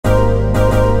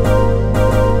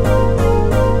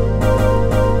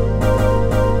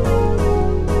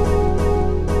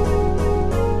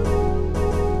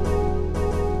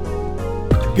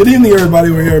Good evening,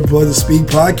 everybody. We're here at Blood to Speak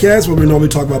podcast, where we normally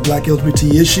talk about Black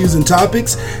LGBT issues and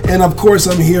topics. And of course,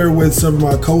 I'm here with some of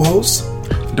my co-hosts.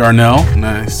 Darnell,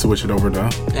 nice. Switch it over to.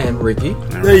 And Ricky.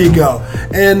 There you go.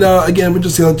 And again, we're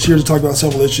just here to talk about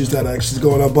several issues that are actually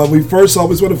going on. But we first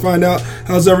always want to find out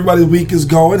how's everybody's week is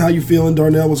going. How you feeling,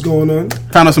 Darnell? What's going on?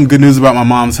 Found out some good news about my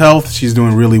mom's health. She's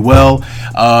doing really well.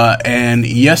 And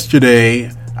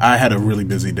yesterday, I had a really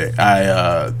busy day.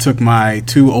 I took my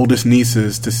two oldest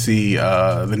nieces to see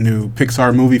the new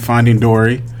Pixar movie, Finding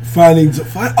Dory. That's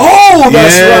right.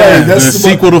 That's the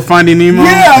sequel to Finding Nemo.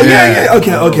 Yeah.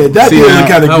 Okay. That really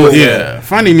kind of good. Yeah,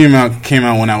 Finding Nemo came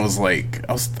out when I was I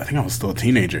think I was still a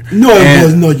teenager. No, it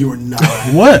was. No, you were not.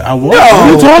 What? I was. No. What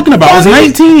are you talking about? I was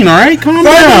 19. All right, calm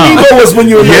down. Finding Nemo was when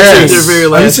you were 19. Your very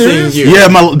last 10 years. Yeah,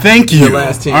 thank you. Your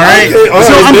last 10 all right. Okay, all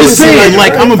so right. I'm just saying,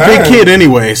 I'm a big kid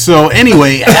anyway. So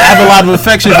anyway, I have a lot of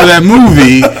affection for that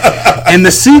movie. And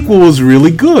the sequel was really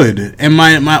good. And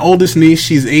my oldest niece,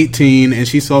 she's 18, and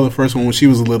she saw the first one when she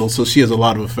was little, so she has a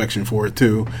lot of affection for it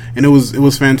too. And it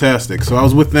was fantastic. So I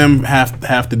was with them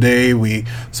half the day. We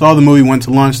saw the movie, went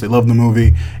to lunch. They loved the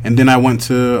movie, and then I went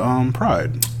to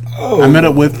Pride. Oh. I met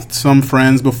up with some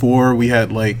friends before. We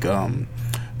had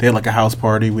they had a house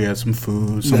party. We had some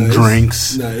food, some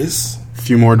drinks. Nice. A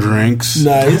few more drinks.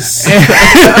 Nice. Okay.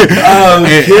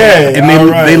 And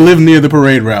they live near the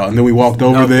parade route, and then we walked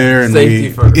over there, and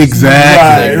safety first.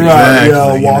 Exactly.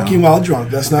 Right. Walking while drunk.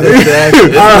 That's not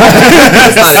Exactly.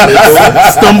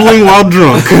 Stumbling while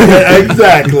drunk.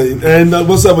 Exactly. And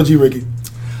what's up with you, Ricky?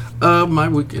 My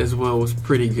week as well was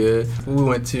pretty good. We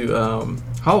went to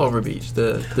Hallover Beach,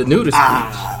 the nudist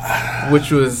beach, which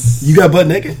was... You got butt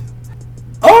naked?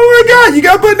 Oh my God! You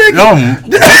got butt naked. Go for it.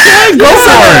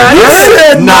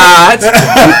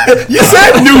 You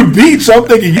said nude beach. I'm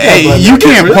thinking you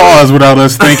can't pause without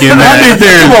us thinking that.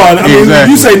 Come on. I mean,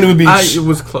 exactly. you say nude beach. It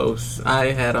was close. I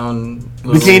had on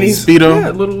bikinis, Speedo. Yeah,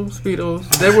 little Speedos.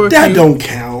 They were that cute. don't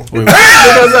count.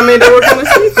 Because they were kind of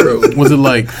see through. Was it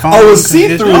like? Oh, it was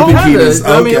see-through bikinis.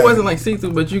 I mean, it wasn't like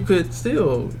see-through, but you could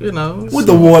still, with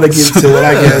the water gets to it,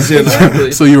 I guess.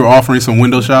 Exactly. So you were offering some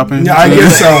window shopping? Yeah, I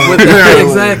guess so.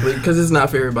 Exactly, because it's not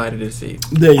for everybody to see.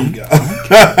 There you go.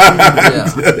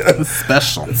 Yeah.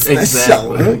 Special.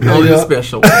 Exactly. Only the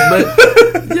special one. But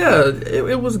yeah,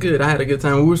 it was good. I had a good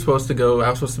time. I was supposed to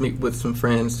meet with some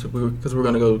friends because we were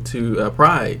going to go to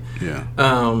Pride. Yeah.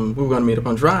 We were going to meet up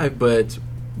on Drive, but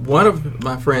one of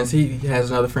my friends, he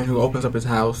has another friend who opens up his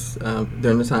house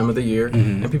during the time of the year,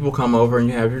 and people come over and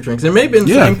you have your drinks. It may have been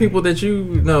the same people that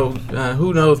you know.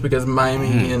 Who knows? Because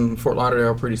Miami and Fort Lauderdale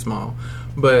are pretty small.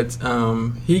 But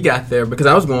he got there because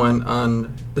I was going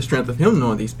on the strength of him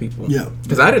knowing these people. Yeah.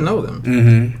 Because I didn't know them.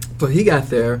 Mm-hmm. So he got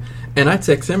there, and I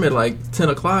texted him at like 10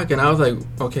 o'clock, and I was like,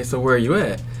 okay, so where are you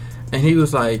at? And he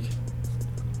was like,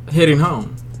 heading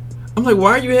home. I'm like,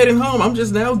 why are you heading home? I'm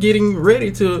just now getting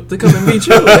ready to come and meet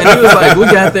you. And he was like, we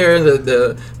got there, and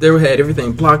they had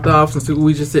everything blocked off, and so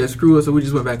we just said, screw it, so we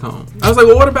just went back home. I was like,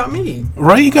 well, what about me?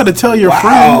 Right, you got to tell your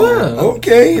friend. Yeah.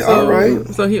 Okay, so, all right.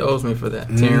 So he owes me for that,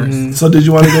 Terrence. So did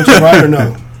you want to go to Pride or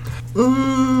no?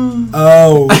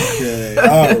 Okay,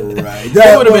 all right.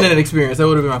 That would have been an experience. That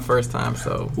would have been my first time.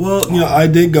 So, well, I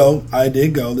did go.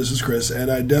 This is Chris, and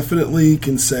I definitely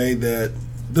can say that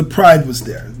the pride was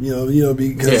there.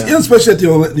 Because especially at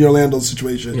the Orlando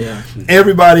situation,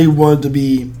 everybody wanted to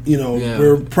be.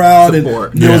 We're proud,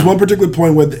 support. and there was one particular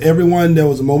point where everyone. There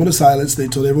was a moment of silence. They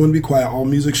told everyone to be quiet. All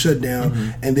music shut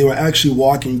down, and they were actually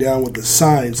walking down with the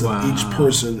signs of each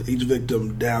person, each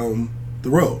victim down the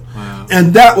road. Wow.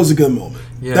 And that was a good moment.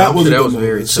 Yeah, that was a good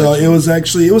very moment. So it was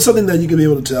something that you could be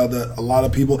able to tell that a lot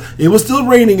of people. It was still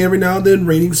raining every now and then,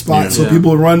 raining spots. So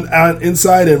people would run out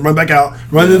inside and run back out,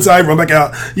 run inside, run back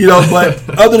out.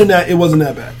 But other than that, it wasn't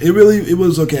that bad. It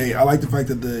was okay. I like the fact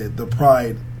that the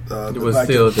pride. It was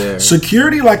still there.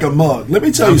 Security like a mug. Let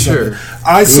me tell you something.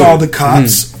 I saw the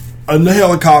cops on the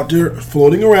helicopter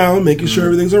floating around, making sure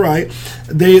everything's all right.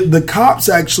 The cops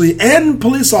actually, and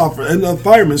police officer and the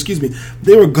firemen,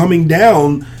 they were coming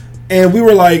down, and we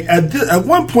were like, at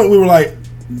one point we were like,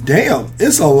 damn,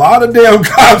 it's a lot of damn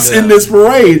cops in this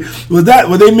parade. Was that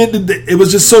what they meant? It was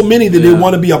just so many that they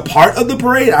want to be a part of the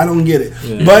parade. I don't get it,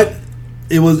 but.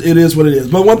 It is what it is.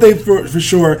 But one thing for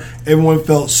sure, everyone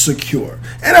felt secure.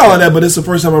 And all of that, but it's the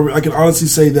first time I can honestly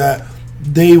say that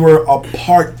they were a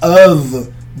part of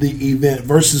the event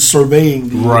versus surveying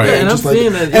the event. And I'm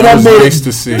seeing that. And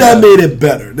that made it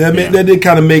better. That did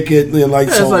kind of make it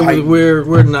it's like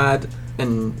we're not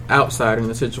an outsider in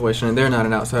the situation, and they're not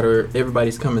an outsider.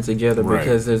 Everybody's coming together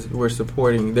because we're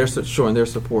supporting. They're showing their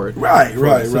support. Right.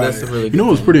 So that's a really good what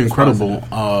was thing. pretty incredible?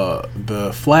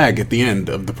 The flag at the end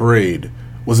of the parade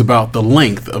was about the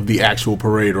length of the actual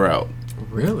parade route.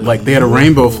 Really? Like, they had a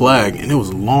rainbow flag, and it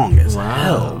was long as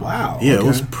hell. Wow. Yeah, it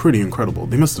was pretty incredible.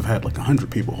 They must have had like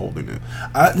 100 people holding it.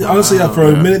 Honestly, for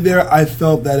a minute there, I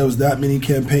felt that it was that many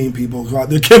campaign people who out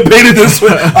there campaigning this way.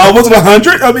 Was it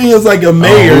 100? I mean, it's like a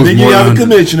mayor, then you have a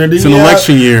commissioner. Then it's an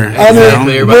election year.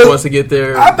 Exactly. Everybody wants to get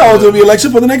there. I thought it was going to be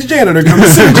election for the next janitor.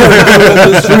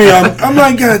 I'm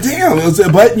like, God damn.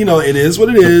 But, it is what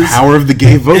it is. The power of the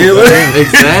gay vote.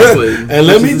 Exactly. And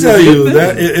let me tell you,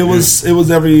 that it was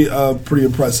every pretty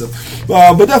impressive.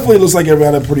 But definitely looks like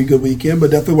everyone had a pretty good weekend.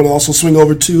 But definitely want to also swing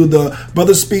over to the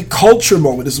Brother Speak culture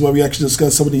moment. This is where we actually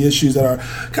discuss some of the issues that are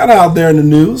kind of out there in the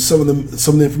news, some of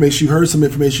the information you heard, some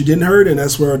information you didn't heard, and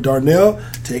that's where Darnell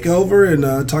take over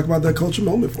and talk about that culture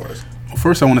moment for us. Well,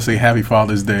 first I want to say Happy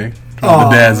Father's Day to all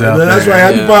the dads out there. That's right.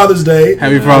 Happy Father's Day.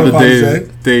 Happy Father's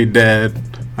Day, Dad.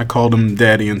 I called him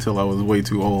Daddy until I was way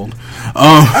too old.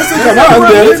 I still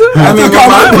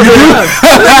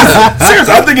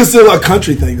seriously, I think it's still a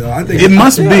country thing, though. I think it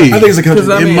must be. I think it's a country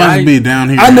thing. It must be down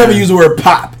here. I never use the word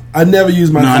pop. I never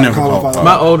use my father.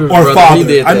 My older brother, father, he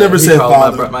did that. I never said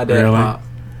father. My dad really? pop.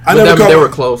 They were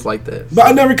close like that. But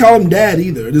I never call him Dad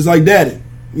either. It's like Daddy.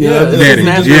 Daddy. It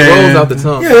rolls out the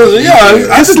tongue.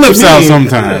 It slips out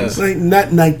sometimes. Like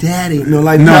not like Daddy, not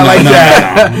like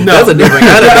that. No, that's a different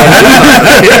kind of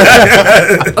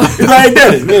It's like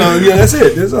Daddy. That's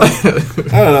it. That's all.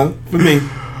 I don't know. For me.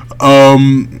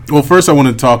 Well, first I want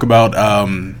to talk about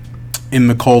in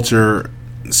the culture,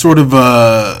 sort of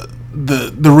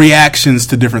the reactions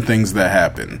to different things that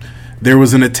happen. There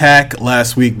was an attack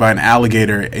last week by an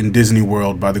alligator in Disney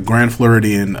World by the Grand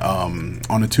Floridian on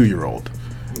a 2-year-old.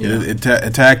 Yeah. It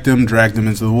attacked him, dragged him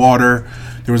into the water.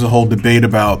 There was a whole debate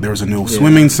about there was a no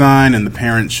swimming sign, and the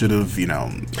parents should have,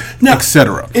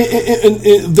 etc.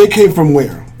 They came from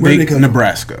where? Where did they come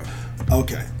Nebraska. From?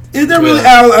 Okay. Is there really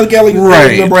alligators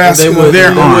in Nebraska?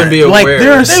 There aren't. Like,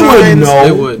 there are signs.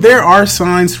 There are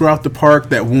signs throughout the park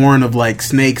that warn of like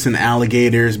snakes and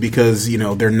alligators because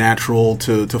they're natural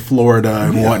to Florida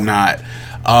and whatnot.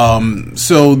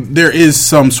 So there is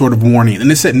some sort of warning,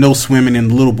 and it said no swimming,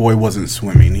 and the little boy wasn't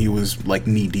swimming; he was like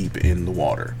knee deep in the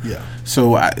water. Yeah.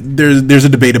 So there's a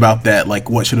debate about that, like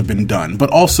what should have been done. But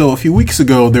also a few weeks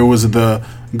ago, there was the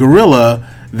gorilla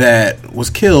that was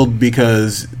killed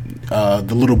because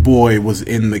the little boy was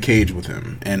in the cage with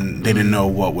him, and they didn't know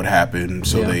what would happen,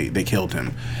 so they killed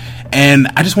him. And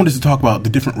I just wanted to talk about the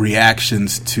different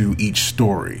reactions to each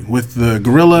story. With the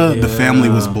gorilla, the family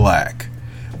was black.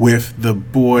 With the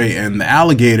boy and the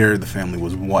alligator, the family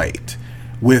was white.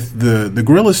 With the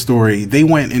gorilla story, they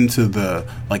went into the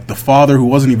father who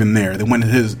wasn't even there. They went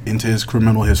into his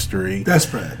criminal history. That's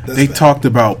bad. They talked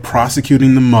about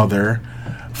prosecuting the mother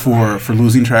for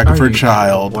losing track of her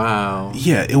child. Wow.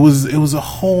 Yeah, it was a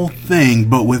whole thing.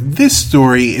 But with this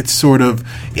story, it's sort of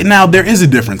now there is a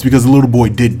difference because the little boy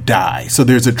did die, so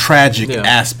there's a tragic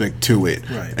aspect to it,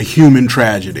 a human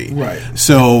tragedy. Right.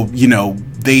 So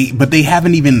they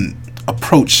haven't even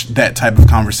approached that type of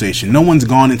conversation. No one's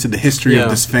gone into the history of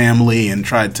this family and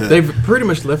tried to. They've pretty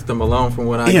much left them alone, from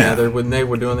what I gathered. When they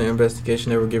were doing the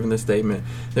investigation, they were giving the statement.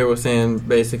 They were saying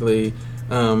basically.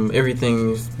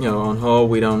 Everything's on hold.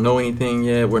 We don't know anything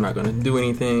yet. We're not going to do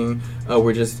anything.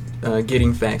 We're just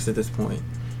getting facts at this point.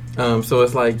 So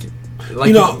it's like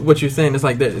what you're saying. It's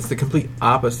like that. It's the complete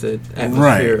opposite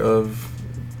atmosphere of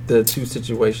the two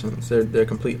situations. They're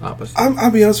complete opposite.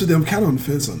 I'll be honest with you. I'm kind of on the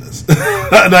fence on this,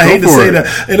 and I hate to say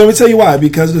that. And let me tell you why.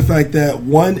 Because of the fact that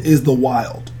one is the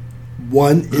wild,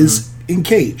 one is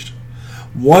encaged.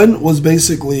 One was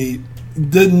basically.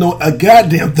 Didn't know a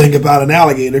goddamn thing about an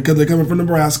alligator because they're coming from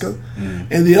Nebraska,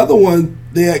 and the other one,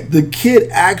 the kid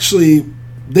actually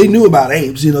they knew about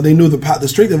apes. They knew the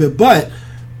strength of it, but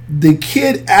the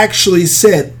kid actually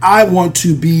said, "I want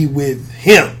to be with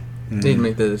him,"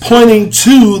 pointing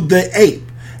to the ape.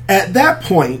 At that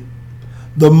point,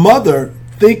 the mother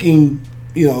thinking,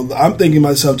 I'm thinking to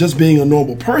myself, just being a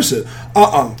normal person,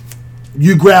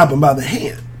 you grab him by the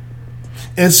hand.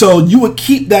 And so you would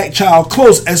keep that child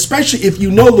close, especially if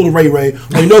you know little Ray Ray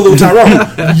or you know little Tyrone.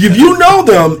 If you know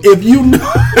them, if you know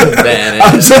they're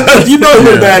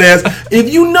badass,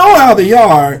 if you know how they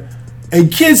are,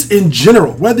 and kids in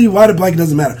general, whether you white or black, it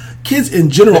doesn't matter. Kids in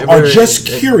general are just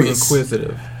curious,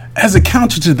 inquisitive. As a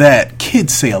counter to that,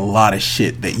 kids say a lot of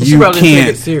shit that you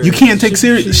can't take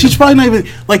serious. She's probably not even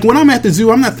like when I'm at the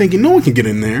zoo. I'm not thinking no one can get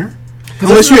in there.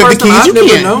 Unless you have the keys, you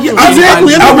can't.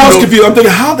 Exactly. I was confused. I'm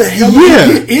thinking, how the hell did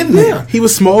he get in there? He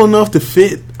was small enough to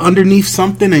fit underneath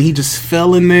something, and he just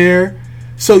fell in there.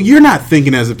 So you're not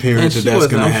thinking as a parent that that's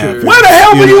going to happen. Where the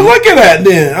hell were you looking at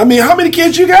then? I mean, how many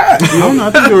kids you got? I don't know.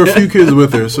 I think there were a few kids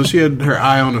with her, so she had her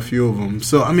eye on a few of them.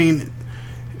 So I mean,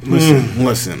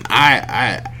 listen.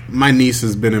 My niece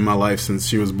has been in my life since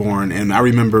she was born, and I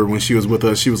remember when she was with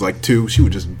us, she was like 2. She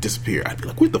would just disappear. I'd be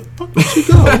like, "Where the fuck did she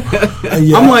go?"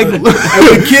 I'm like,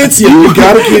 "The kids, you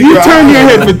gotta keep you turn your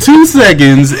head for 2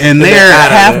 seconds, and they're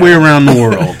halfway around the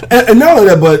world." And not only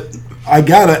that, but I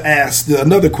gotta ask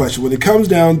another question when it comes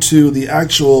down to the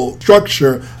actual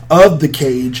structure of the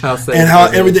cage and how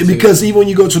everything. Because even when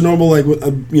you go to normal, like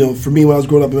for me when I was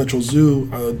growing up in Metro Zoo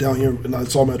down here, and I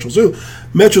saw Metro Zoo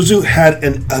had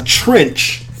a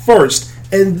trench first,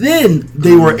 and then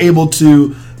they were able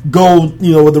to go,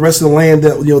 with the rest of the land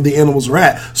that the animals were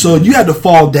at. So you had to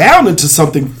fall down into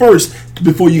something first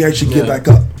before you actually get back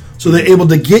up. So they're able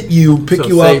to get you, pick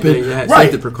you up, and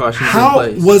safety precautions. How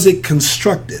was it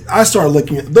constructed? I started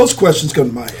looking at those questions. Come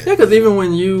to my head. Yeah, because even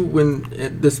when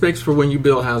the specs for when you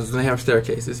build houses, and they have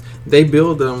staircases, they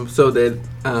build them so that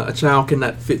a child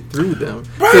cannot fit through them.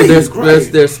 Right, so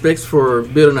there's specs for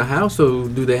building a house. So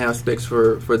do they have specs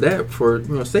for that for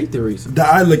safety reasons?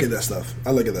 I look at that stuff.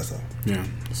 Yeah,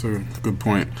 that's a good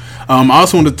point. I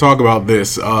also wanted to talk about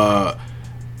this.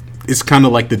 It's kind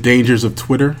of like the dangers of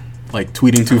Twitter. Like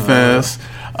tweeting too fast.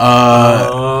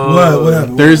 What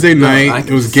happened? Thursday night,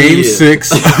 it was Game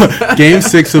 6. Game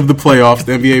 6 of the playoffs,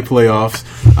 the NBA playoffs.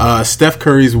 Steph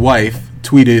Curry's wife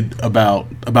tweeted about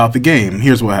the game.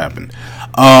 Here's what happened.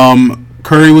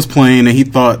 Curry was playing, and he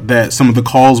thought that some of the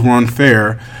calls were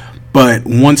unfair. But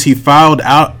once he fouled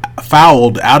out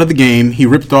of the game, he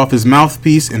ripped off his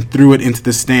mouthpiece and threw it into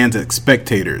the stands at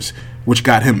spectators, which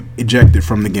got him ejected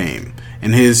from the game.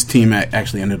 And his team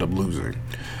actually ended up losing.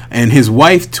 And his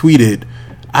wife tweeted,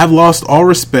 "I've lost all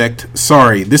respect.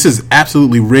 Sorry, this is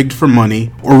absolutely rigged for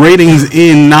money or ratings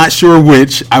in not sure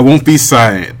which. I won't be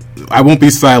silent.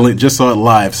 Just saw it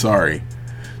live. Sorry."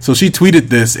 So she tweeted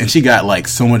this, and she got like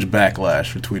so much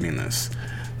backlash for tweeting this.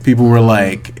 People were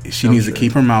like, she needs to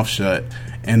keep her mouth shut.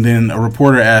 And then a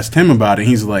reporter asked him about it.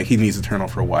 He's like, he needs to turn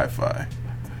off her Wi-Fi.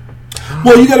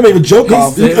 Well, you got to make a joke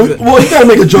off. You got to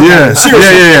make a joke off. Seriously.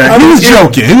 Yeah. He was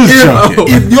joking.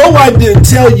 If your wife didn't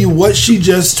tell you what she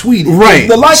just tweeted, right?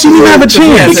 She didn't have a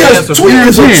chance. Because tweet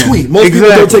is a tweet. Most people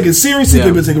don't take it seriously.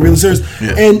 People take it really serious.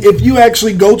 Yeah. And if you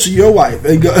actually go to your wife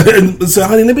and go and say,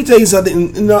 "Honey, let me tell you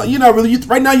something," you're not really.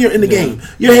 Right now, you're in the game.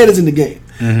 Your head is in the game.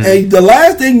 Mm-hmm. And the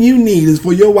last thing you need is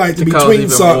for your wife to be tweeting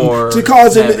something to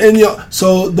cause him. And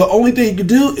so the only thing you can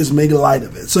do is make light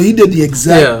of it. So he did the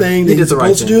exact thing that he's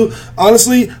supposed to do.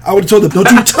 Honestly, I would have told him, "Don't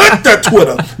you touch that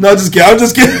Twitter." No, I'm just kidding.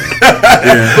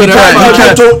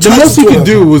 The most he could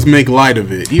do was make light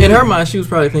of it. In her mind, she was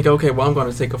probably thinking, "Okay, well, I'm going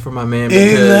to take up for my man."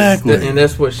 Exactly. And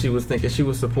that's what she was thinking. She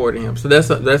was supporting him. So that's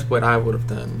what I would have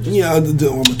done. I'm a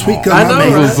tweet. I know,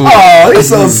 right? Oh, he's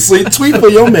so sweet. Tweet for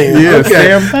your man. Yeah,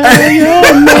 okay.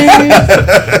 And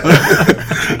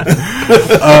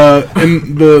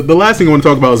the last thing I want to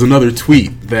talk about is another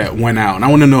tweet that went out, and I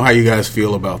want to know how you guys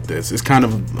feel about this. It's kind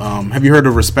of have you heard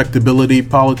of respectability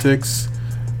politics?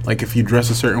 Like if you dress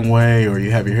a certain way or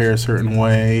you have your hair a certain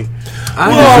way, you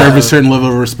deserve a certain level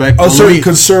of respect. A certain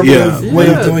conservative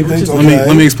way of doing things. Okay.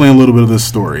 Let me explain a little bit of this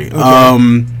story.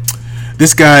 Okay.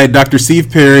 This guy, Dr.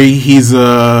 Steve Perry, he's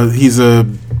a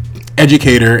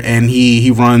educator, and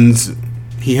he helps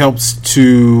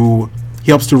to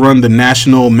run the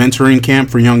National Mentoring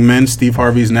Camp for Young Men, Steve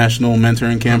Harvey's National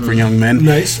Mentoring Camp for Young Men.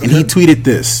 Nice. And he tweeted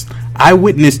this: "I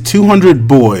witnessed 200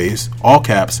 boys, all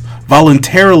caps,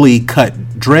 voluntarily cut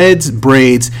dreads,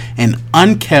 braids, and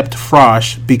unkept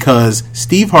frosh because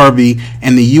Steve Harvey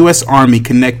and the U.S. Army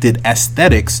connected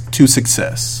aesthetics to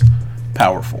success."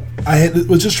 Powerful.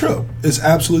 Which is true. It's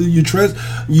absolutely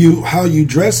how you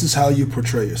dress is how you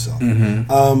portray yourself.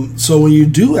 Mm-hmm. So when you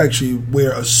do actually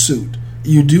wear a suit,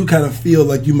 you do kind of feel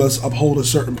like you must uphold a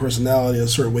certain personality, a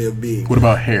certain way of being. What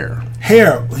about hair?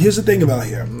 Hair. Here's the thing about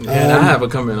hair. And I have a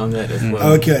comment on that as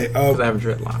well. Okay. Because I have a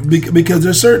dreadlock. Because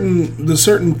there's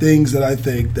certain things that I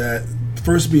think that,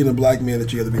 first, being a black man,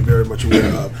 that you have to be very much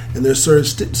aware of. And there's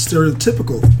certain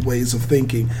stereotypical ways of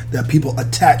thinking that people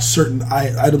attach certain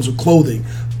items of clothing,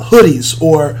 hoodies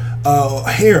or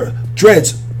hair,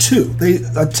 dreads, to. They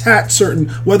attach certain,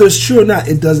 whether it's true or not,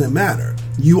 it doesn't matter.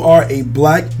 You are a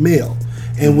black male.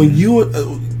 And when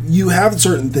you have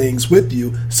certain things with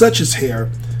you, such as hair,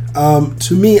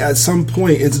 to me, at some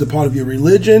point, is it a part of your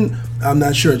religion? I'm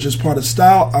not sure. It's just part of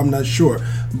style? I'm not sure.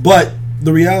 But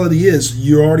the reality is,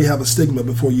 you already have a stigma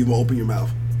before you even open your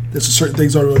mouth. There's certain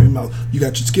things already in your mouth. You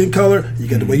got your skin color, you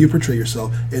got the way you portray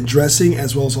yourself, and dressing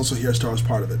as well as also hairstyle is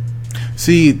part of it.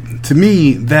 See, to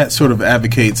me, that sort of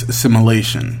advocates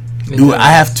assimilation. Do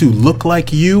I have to look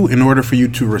like you in order for you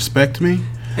to respect me?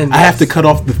 And I have to cut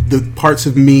off the parts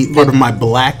of me, part of my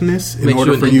blackness, in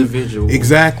order for you.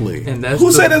 Exactly. And that's who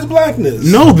said there's blackness?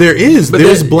 No, there is.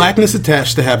 There's blackness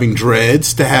attached to having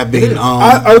dreads, to having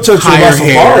I touched higher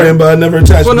hair, but I never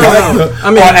attached. Well, no. I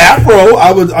mean,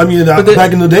 afro.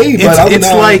 Back in the day.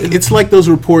 It's like those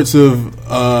reports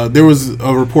of. There was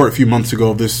a report a few months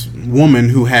ago of this woman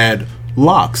who had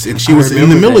locks, and she was in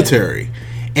the military.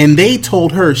 And they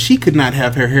told her she could not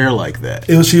have her hair like that.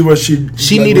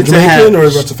 She needed to have, or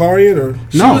Rastafarian, or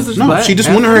no, she just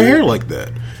wanted her hair like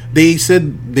that. They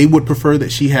said they would prefer that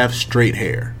she have straight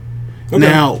hair. Okay.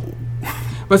 Now,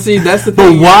 but see, that's the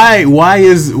thing. But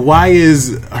why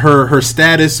is her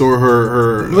status or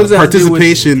her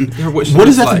participation? What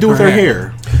does that have to do with her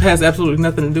hair? It has absolutely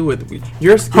nothing to do with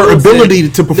your her ability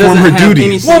to perform her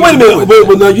duties. Well, wait a minute.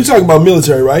 Wait, now you're talking about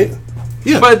military, right?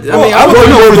 Yeah, but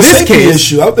for this case,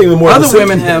 issue. I'm thinking more. Other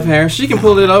women have hair. She can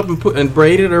pull it up and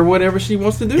braid it or whatever she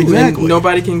wants to do. Exactly. And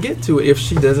nobody can get to it if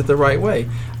she does it the right way.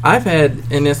 I've had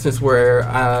an instance where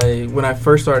when I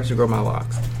first started to grow my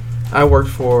locks, I worked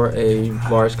for a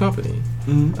large company.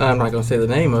 Mm-hmm. I'm not going to say the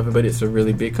name of it, but it's a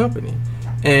really big company.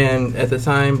 And at the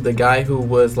time, the guy who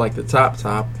was like the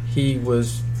top, he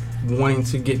was wanting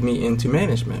to get me into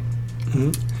management.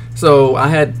 Mm-hmm. So I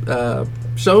had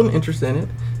shown interest in it.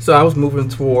 So I was moving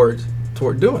toward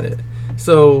doing it.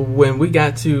 So when we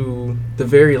got to the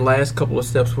very last couple of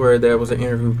steps where there was an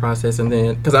interview process, and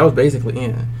then because I was basically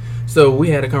in, so we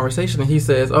had a conversation, and he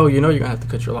says, "Oh, you're gonna have to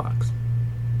cut your locks."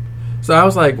 So I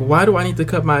was like, "Why do I need to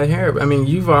cut my hair? I mean,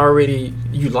 you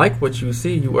like what you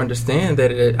see, you understand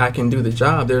that I can do the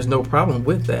job. There's no problem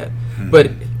with that." Mm-hmm.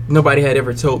 But nobody had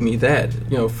ever told me that,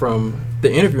 from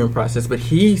the interviewing process. But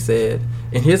he said,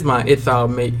 in his mind,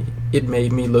 it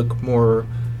made me look more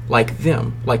like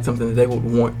them, like something that they would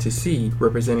want to see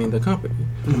representing the company.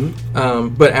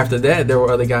 Mm-hmm. But after that, there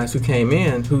were other guys who came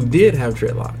in who did have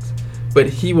dreadlocks, but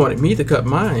he wanted me to cut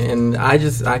mine, and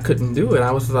I couldn't do it.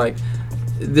 I was like,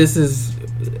 this is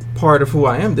part of who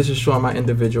I am. This is showing my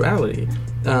individuality.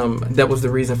 That was the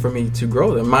reason for me to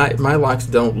grow them. My locks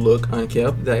don't look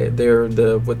unkempt. They're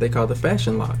what they call the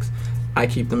fashion locks. I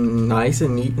keep them nice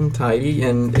and neat and tidy,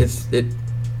 and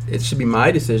it should be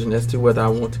my decision as to whether I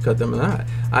want to cut them or not.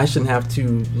 I shouldn't have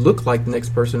to look like the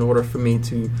next person in order for me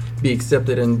to be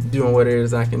accepted in doing what it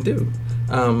is I can do.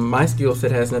 My skill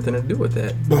set has nothing to do with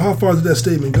that. But how far did that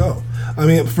statement go? I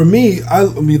mean, for me,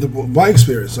 my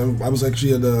experience, I was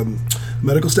actually at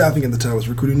medical staffing at the time. I was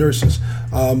recruiting nurses.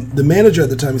 The manager at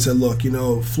the time, he said, "Look,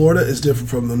 Florida is different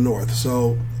from the North.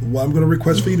 So what I'm going to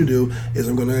request for you to do is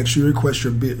I'm going to actually request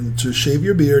to shave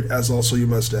your beard as also your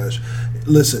mustache.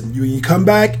 Listen, when you come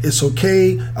back, it's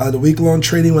okay. The week-long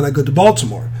training when I go to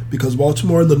Baltimore, because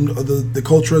Baltimore, the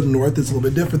culture of the North is a little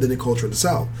bit different than the culture of the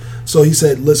South. So he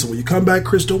said, listen, when you come back,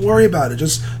 Chris, don't worry about it.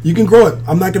 Just, you can grow it.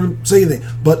 I'm not going to say anything.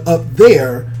 But up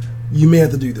there, you may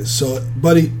have to do this. So,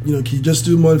 buddy, can you just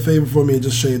do one favor for me and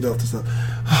just shave off the stuff?"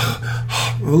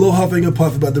 I'm a little huffing and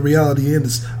puffing, but the reality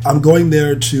is I'm going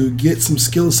there to get some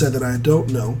skill set that I don't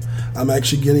know. I'm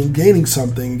actually gaining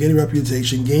something, gaining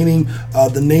reputation, gaining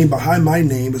the name behind my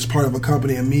name as part of a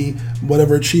company, and me,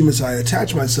 whatever achievements I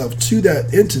attach myself to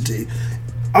that entity.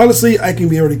 Honestly, I can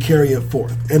be able to carry it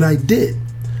forth. And I did.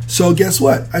 So guess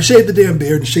what? I shaved the damn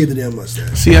beard and shaved the damn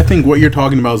mustache. See, I think what you're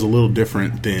talking about is a little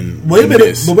different than Wait a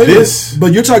minute.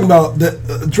 But you're talking about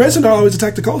that dress and not always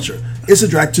attack the culture. It's a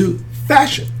drag to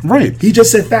fashion. Right. He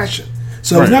just said fashion.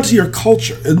 So it's not to your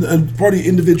culture and part of your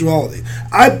individuality.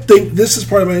 I think this is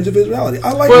part of my individuality.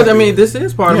 I like. Well, I mean, this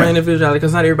is part of my individuality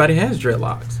because not everybody has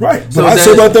dreadlocks. Right. So I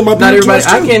say about them, not everybody.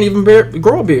 I can't even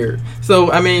grow a beard.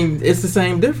 So I mean, it's the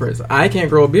same difference. I can't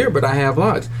grow a beard, but I have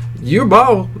locks. You're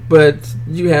bald, but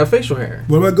you have facial hair.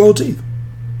 What about gold teeth?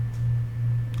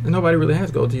 Nobody really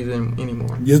has gold teeth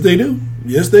anymore. Yes, they do.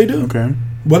 Yes, they do. Okay.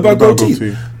 What about gold teeth?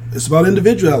 It's about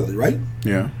individuality, right?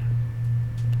 Yeah.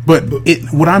 But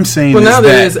what I'm saying is now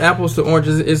there is apples to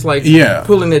oranges. It's like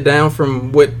pulling it down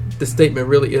from what the statement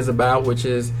really is about, which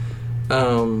is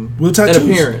an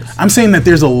appearance. I'm saying that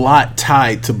there's a lot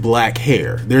tied to black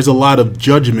hair. There's a lot of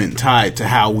judgment tied to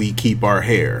how we keep our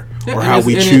hair. or how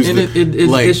we choose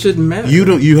it shouldn't matter.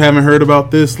 You haven't heard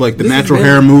about this, like the natural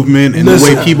hair movement and the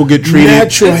way people get treated.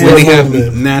 Natural hair movement.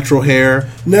 Have natural hair.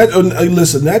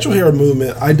 Listen, natural hair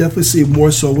movement. I definitely see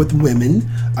more so with women.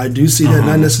 I do see that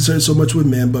not necessarily so much with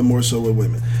men, but more so with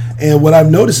women. And what I've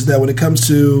noticed is that when it comes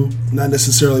to not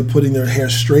necessarily putting their hair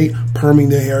straight, perming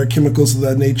their hair, chemicals of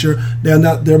that nature,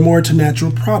 they're more into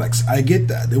natural products. I get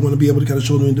that. They want to be able to kind of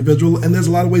show an individual, and there's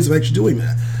a lot of ways of actually doing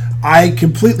that. I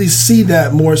completely see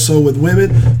that more so with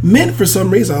women. Men, for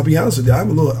some reason, I'll be honest with you,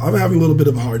 I'm having a little bit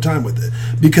of a hard time with it,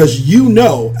 because you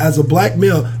know, as a black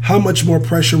male, how much more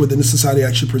pressure within the society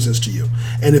actually presents to you.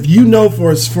 And if you know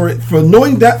for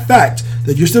knowing that fact,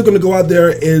 that you're still going to go out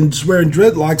there and wearing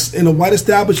dreadlocks in a white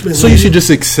establishment. So you should just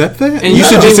accept that? And you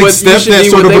should just accept that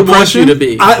sort of oppression?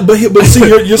 But see,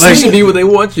 you're saying... You should be what they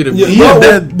want you to be.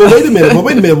 But wait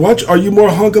a minute. Are you more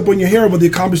hung up on your hair or with the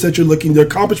accomplishment you're looking You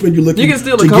can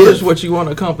still accomplish what you want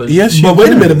to accomplish. Yes, you can.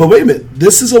 Wait a minute.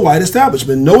 This is a white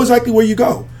establishment. Know exactly where you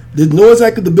go. Know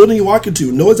exactly the building you walk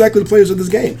into. Know exactly the players of this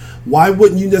game. Why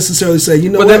wouldn't you necessarily say, you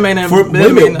know what?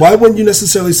 Why wouldn't you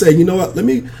necessarily say, you know what? Let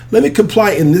me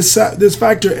comply in this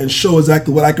factor and show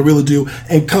exactly what I can really do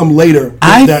and come later with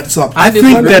that something. I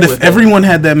think that if everyone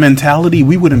had that mentality,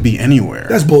 we wouldn't be anywhere.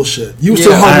 That's bullshit. You were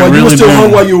still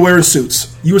hung while you were wearing suits.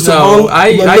 You were still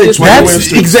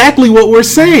That's exactly what we're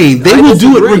saying. They will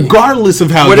do it regardless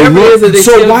of how you look.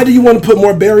 So why do you want to put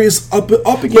more barriers up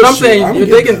against you? But I'm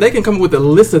saying they can come up with a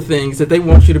list of things that they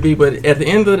want you to be, but at the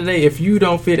end of the day, if you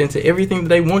don't fit into everything that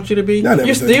they want you to be,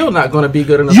 you're still not going to be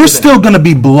good enough. You're still going to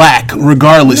be black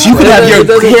regardless. You could have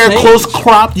your hair close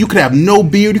cropped, you could have no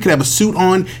beard, you could have a suit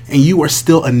on, and you are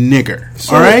still a nigger.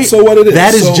 All right? So what it is?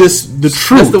 That is just the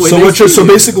truth. So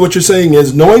basically what you're saying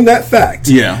is, knowing that fact,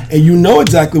 and you know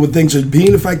exactly what things are,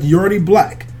 being the fact that you're already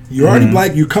black. You're already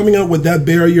black. You're coming out with that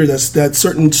barrier, that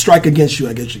certain strike against you,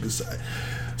 I guess you could say.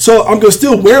 So I'm going to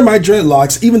still wear my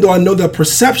dreadlocks, even though I know that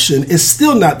perception is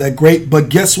still not that great. But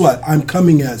guess what? I'm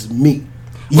coming as me.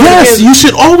 Yes, you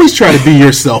should always try to be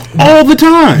yourself all the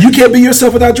time. You can't be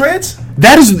yourself without dreads?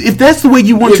 That is, if that's the way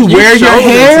you want to wear your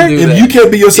hair. If you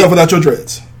can't be yourself without your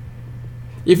dreads.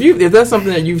 If that's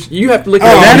something that you have to look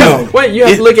at. Wait, you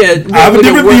have to look at. I have a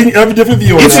different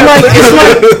view. It's like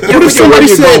what if somebody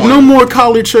said no more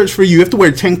collared shirts for you? You have to wear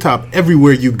a tank top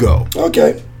everywhere you go.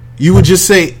 Okay. You would just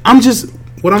say,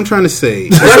 what I'm trying to say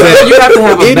is that you have to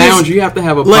have a boundary. You have to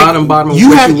have a bottom of what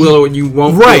you will or you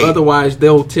won't. Right. Otherwise,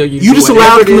 they'll tell you. You just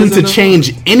allow them to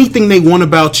change anything they want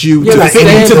about you to fit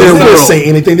into their world. They don't say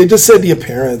anything. They just said the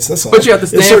appearance. That's all. But you have to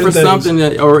stand for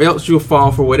something, or else you'll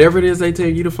fall for whatever it is they tell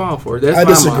you to fall for. I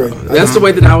disagree. That's the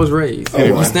way that I was raised. If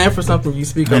you stand for something, you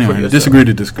speak up for yourself. Disagree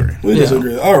to disagree. We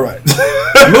disagree. All right.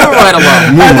 Moving right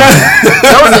along.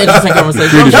 That was an interesting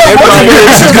conversation.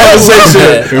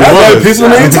 That was a piece of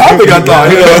the main topic, I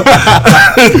thought.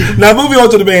 Now, moving on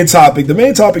to the main topic. The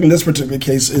main topic in this particular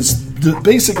case is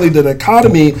basically the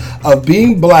dichotomy of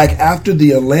being black after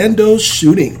the Orlando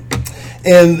shooting.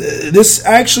 And this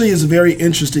actually is very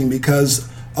interesting because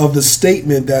of the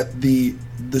statement that the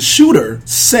shooter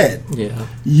said. Yeah.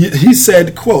 He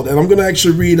said, quote, and I'm going to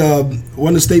actually read one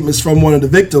of the statements from one of the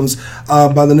victims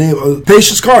by the name of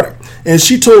Patience Carter. And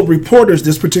she told reporters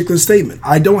this particular statement: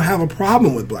 "I don't have a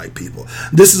problem with black people.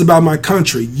 This is about my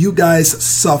country. You guys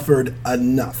suffered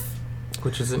enough."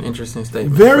 Which is an interesting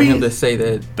statement for him to say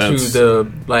that to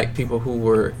the black people who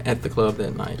were at the club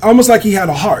that night. Almost like he had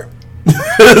a heart. To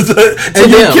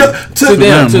the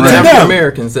African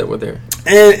Americans that were there.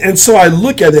 And so I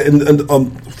look at it,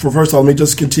 and for first of all, let me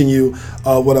just continue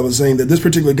what I was saying, that this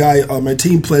particular guy, my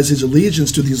team pledged his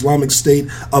allegiance to the Islamic State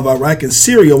of Iraq and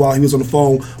Syria while he was on the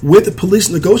phone with the police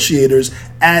negotiators,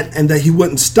 and that he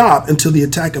wouldn't stop until the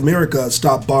Attack America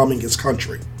stopped bombing his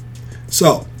country.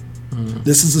 So,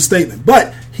 this is a statement.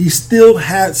 But he still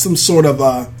had some sort of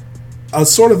a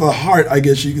heart, I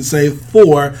guess you could say,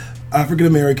 for African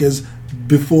Americans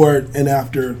before and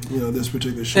after this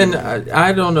particular shooting. And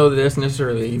I don't know that that's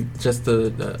necessarily just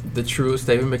the true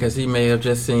statement, because he may have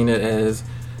just seen it as,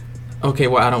 okay,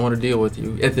 well, I don't want to deal with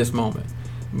you at this moment.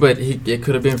 But it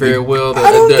could have been very well.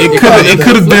 It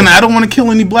could have been, I don't want to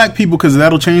kill any black people because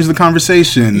that'll change the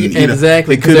conversation.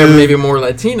 Exactly. Because there may be more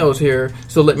Latinos here,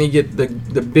 so let me get the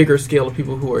bigger scale of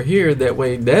people who are here. That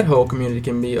way, that whole community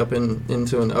can be up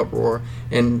into an uproar,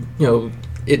 and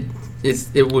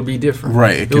it would be different.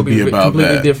 Right, it could be about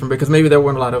completely that. different, because maybe there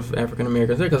weren't a lot of African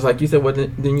Americans there. Because, like you said,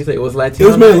 didn't you say it was Latino?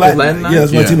 It was Latin night. Yeah, it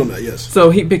was Latino night. Yes.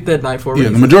 So he picked that night for a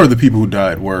reason. The majority of the people who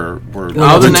died were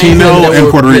all Latino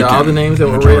and Puerto Rican. All the names that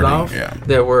were read off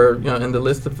that were in the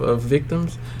list of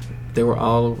victims, they were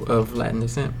all of Latin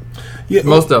descent. Yeah,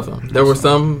 most of them. There were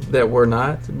some that were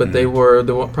not, but they were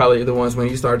probably the ones when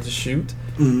he started to shoot.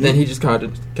 Then he just kind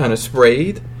of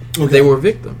sprayed. Okay. They were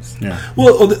victims. Yeah.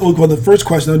 Well, the first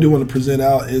question I do want to present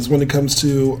out is when it comes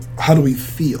to how do we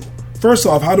feel. First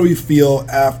off, how do we feel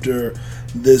after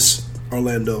this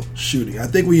Orlando shooting? I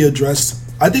think we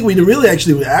really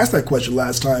actually asked that question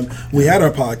last time we had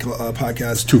our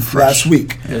podcast last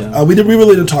week. Yeah. We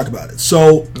really didn't talk about it.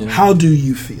 So, how do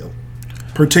you feel?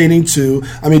 pertaining to,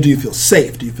 I mean, do you feel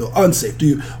safe? Do you feel unsafe?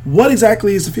 What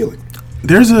exactly is the feeling?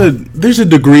 There's a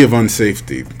degree of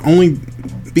unsafety, only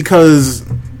because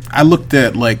I looked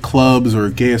at like clubs or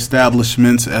gay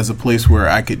establishments as a place where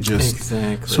I could just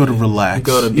sort of relax, you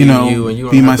go to be you and you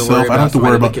don't be have myself. I don't have to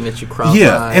worry about looking at you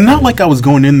and not like I was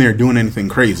going in there doing anything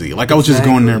crazy. Like I was just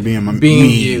going there being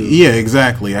me. You. Yeah,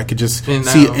 exactly. I could just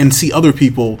see other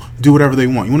people do whatever they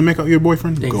want. You want to make out your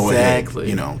boyfriend? Go ahead.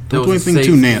 Don't do anything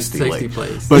too nasty.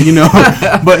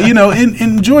 But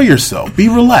enjoy yourself. Be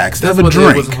relaxed. That's have a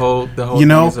drink. The whole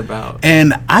thing is about.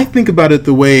 And I think about it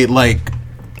the way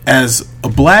as a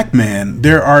black man,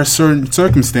 there are certain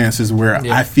circumstances where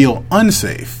I feel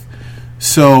unsafe.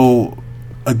 So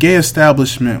a gay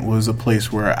establishment was a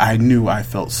place where I knew I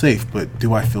felt safe, but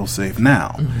do I feel safe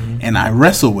now? Mm-hmm. And I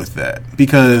wrestle with that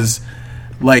because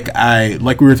like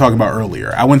we were talking about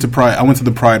earlier, I went to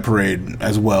the Pride Parade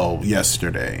as well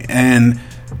yesterday, and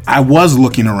I was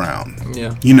looking around.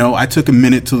 Yeah. I took a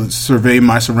minute to survey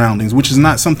my surroundings, which is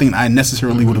not something I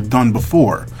necessarily would have done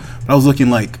before. But I was looking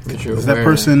like, does that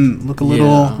person look a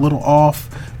little off?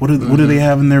 What do they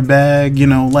have in their bag?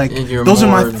 Those are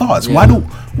my thoughts. Yeah.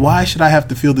 Why should I have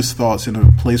to feel these thoughts in a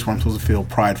place where I'm supposed to feel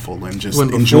prideful and just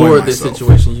enjoy myself? Before this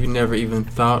situation, you never even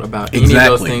thought about any of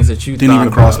those things that you didn't thought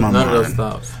even cross about. my None mind. of those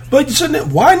thoughts. But you shouldn't.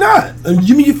 Why not?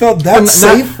 You mean you felt that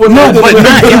safe?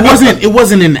 It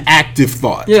wasn't an active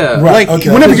thought. Yeah, right.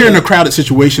 Whenever you're in a crowded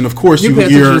situation, of course you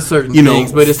hear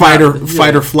things, but it's fight or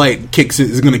flight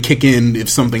is going to kick in if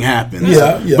something happens.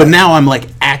 Yeah. But now I'm like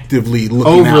actively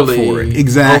looking out for it.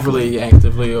 Exactly. Overly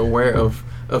actively aware of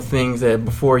things that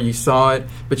before you saw it,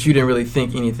 but you didn't really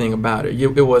think anything about it.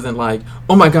 It wasn't like,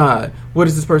 oh my God, what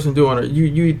is this person doing? Or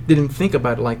you didn't think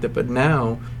about it like that. But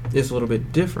now it's a little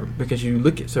bit different because you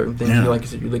look at certain things. Yeah. Like you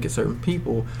said, you look at certain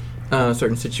people,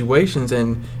 certain situations,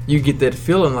 and you get that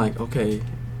feeling like, okay,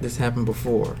 this happened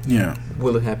before. Yeah.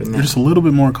 Will it happen now? You're just a little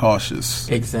bit more cautious.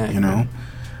 Exactly.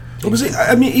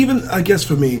 I mean, even I guess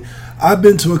for me, I've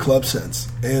been to a club since,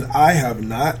 and I have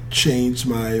not changed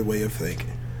my way of thinking.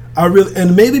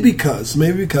 Maybe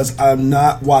because I'm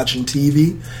not watching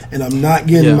TV and I'm not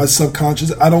getting my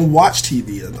subconscious. I don't watch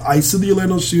TV. I see the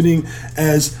Orlando shooting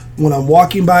as when I'm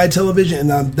walking by a television,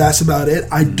 and that's about it.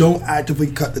 I don't actively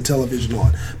cut the television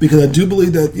on because I do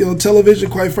believe that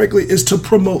television, quite frankly, is to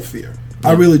promote fear.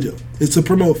 I really do. It's to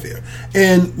promote fear.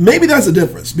 And maybe that's the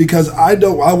difference because I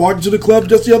walked into the club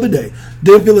just the other day.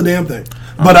 Didn't feel a damn thing.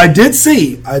 But I did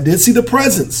see the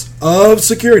presence of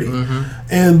security. Mm-hmm.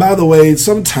 And by the way,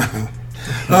 sometime,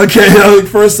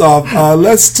 first off,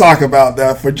 let's talk about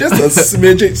that for just a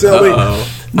smidgen, shall we?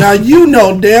 Now,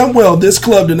 damn well this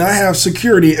club did not have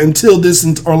security until this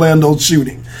Orlando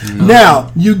shooting. Mm-hmm.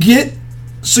 Now, you get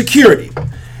security.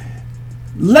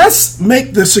 Let's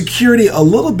make the security a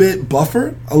little bit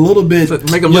buffer, a little bit. So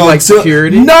make them look like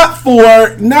security, not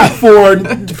for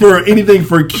anything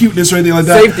for cuteness or anything like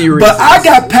that. Safety reasons. But I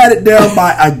got patted down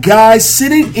by a guy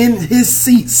sitting in his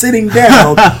seat, sitting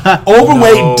down,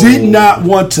 overweight, did not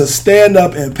want to stand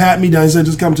up and pat me down. He said,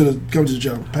 "Just come to the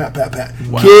job, pat."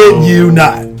 Wow. Kid you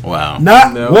not? Wow,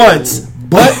 not once,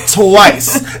 but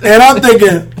twice. And I'm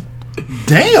thinking,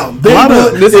 damn,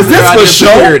 is this for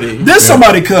show? This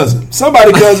somebody's cousin.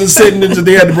 Somebody's cousin sitting into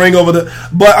they had to bring over the.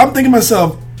 But I'm thinking to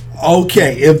myself,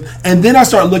 okay, and then I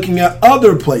start looking at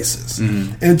other places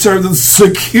in terms of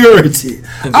security.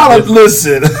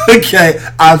 Listen, okay,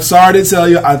 I'm sorry to tell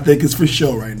you, I think it's for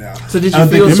show right now. So did you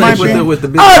feel safe with the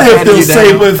business? I didn't feel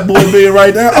safe with boy being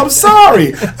right now. I'm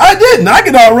sorry, I didn't. I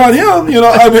could outrun him.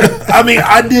 I mean,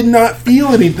 I did not feel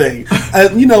anything.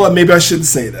 You know what? Maybe I shouldn't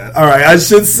say that. All right, I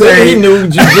should say he knew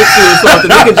jiu-jitsu or something.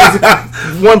 They could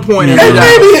just one point.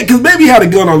 Maybe he had a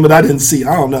gun on, but I didn't see it.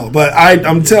 I don't know, but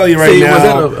I'm telling you right now. Was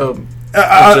that a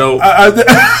joke?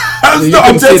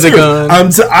 I'm see the gun.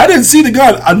 I didn't see the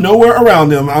gun. I'm nowhere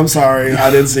around him. I'm sorry,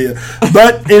 I didn't see it.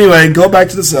 But anyway, go back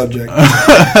to the subject.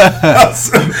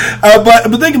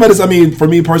 But think about this. I mean, for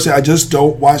me personally, I just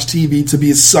don't watch TV to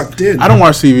be sucked in. I don't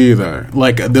watch TV either.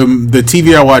 Like the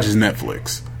TV I watch is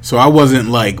Netflix. So I wasn't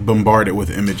like bombarded with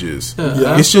images.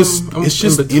 Yeah. It's just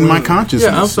in my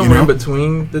consciousness. Yeah, I'm somewhere in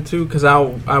between the two because I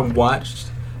watched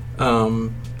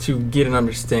to get an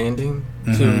understanding,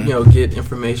 to get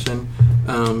information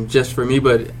just for me.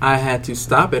 But I had to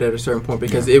stop it at a certain point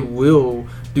because it will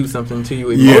do something to you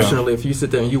emotionally. If you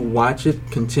sit there and you watch it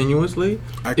continuously,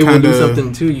 it will do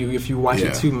something to you if you watch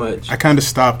it too much. I kind of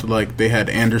stopped, like, they had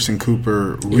Anderson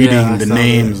Cooper reading the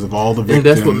names of all the victims. And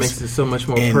that's what makes it so much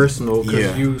more personal,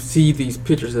 because you see these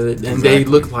pictures of it, and they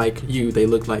look like you, they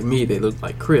look like me, they look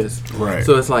like Chris. Right.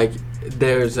 So it's like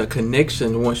there's a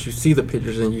connection once you see the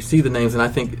pictures and you see the names, and I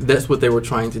think that's what they were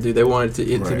trying to do. They wanted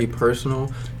it to be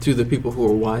personal to the people who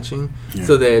were watching,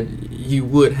 so that you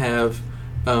would have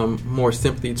more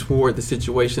sympathy toward the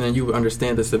situation, and you would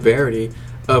understand the severity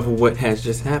of what has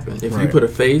just happened. If you put a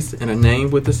face and a name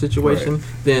with the situation,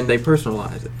 then they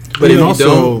personalize it. But if you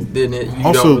don't, then you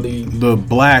don't really... the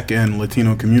Black and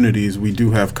Latino communities, we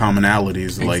do have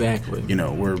commonalities. Exactly. Like, you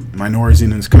know, we're minorities in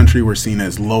this country. We're seen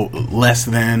as less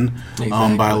than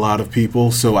by a lot of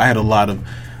people. So I had a lot of,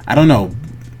 I don't know,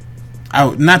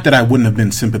 not that I wouldn't have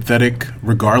been sympathetic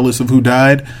regardless of who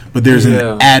died, but there's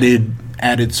an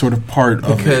added sort of part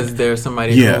of because there's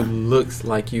somebody who looks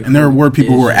like you, and there were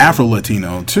people who were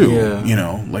Afro-Latino too. You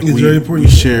know, like we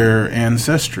share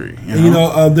ancestry. You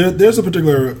know, there's a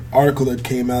particular article that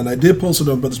came out, and I did post it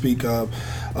on Brother Speak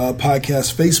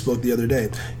podcast Facebook the other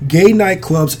day. Gay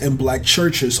nightclubs and black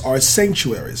churches are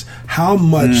sanctuaries.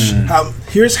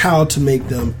 Here's how to make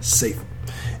them safe.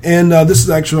 And this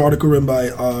is actually an article written by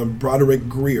Broderick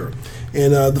Greer.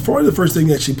 And the first thing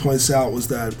that she points out was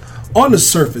that on the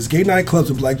surface, gay nightclubs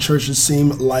and black churches seem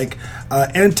like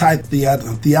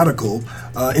anti-theatrical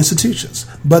institutions,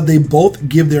 but they both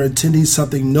give their attendees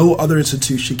something no other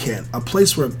institution can, a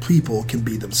place where people can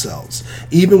be themselves,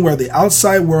 even where the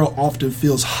outside world often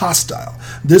feels hostile.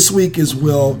 This week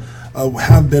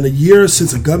have been a year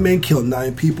since a gunman killed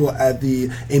 9 people at the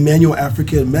Emmanuel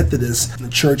African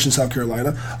Methodist Church in South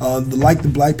Carolina. Like the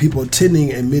black people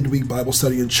attending a midweek Bible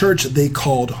study in church they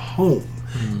called home.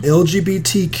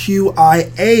 LGBTQIA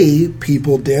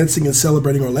people dancing and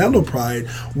celebrating Orlando Pride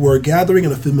were gathering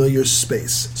in a familiar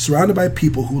space, surrounded by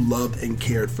people who loved and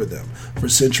cared for them. For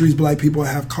centuries, black people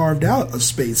have carved out a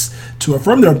space to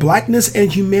affirm their blackness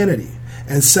and humanity.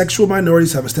 And sexual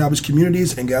minorities have established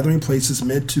communities and gathering places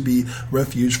meant to be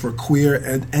refuge for queer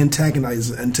and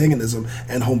antagonism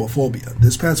and homophobia.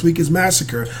 This past week's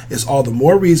massacre is all the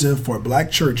more reason for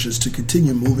black churches to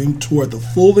continue moving toward the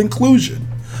full inclusion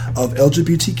of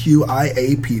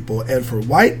LGBTQIA people, and for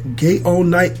white,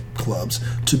 gay-owned nightclubs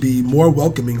to be more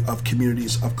welcoming of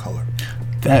communities of color.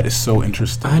 That is so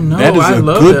interesting. I know. That is a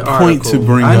good point to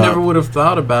bring up. I never would have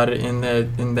thought about it in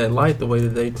that light, the way that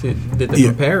they did the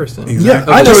comparison.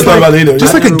 Exactly. Yeah, I never thought about it either.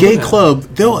 Just like a gay club,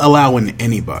 they'll allow in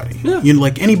anybody. Yeah. You know,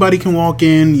 like anybody can walk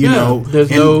in. You know,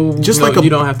 there's you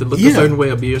don't have to look a certain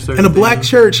way or be a certain. And a black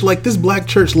church, like this black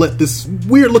church, let this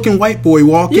weird looking white boy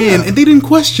walk in, and they didn't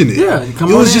question it. Yeah, it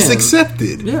was just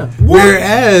accepted. Yeah.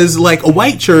 Whereas, like a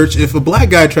white church, if a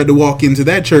black guy tried to walk into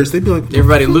that church, they'd be like,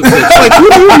 everybody looks at you like, who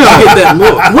do you know? Get that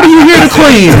look. What are you here to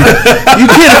clean? You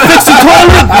can't fix the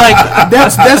toilet? Like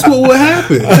that's what will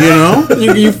happen. You know,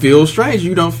 you feel strange.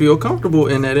 You don't feel comfortable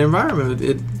in that environment.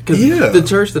 Because the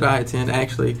church that I attend,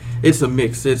 actually, it's a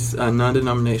mix. It's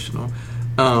non-denominational,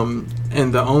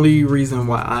 and the only reason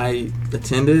why I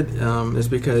attended is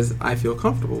because I feel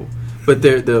comfortable. But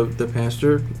the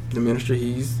pastor, the minister,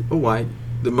 he's a white.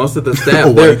 Most of the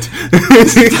staff, they're all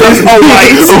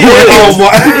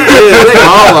white. They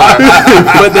all are,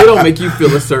 but they don't make you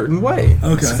feel a certain way.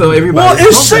 Okay. So everybody,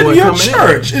 it should be your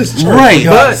church. It's church, right?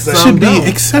 But should be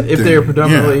accepted. If they're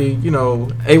predominantly,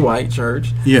 a white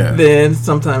church, then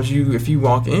sometimes if you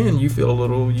walk in, you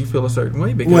feel a certain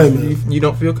way because you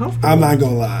don't feel comfortable. I'm not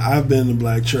gonna lie. I've been in a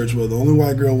black church where the only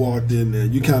white girl walked in there.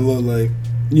 You kind of look like,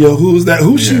 who's that?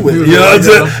 Who's she with?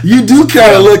 You do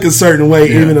kind of look a certain way,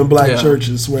 even in black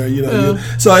churches, where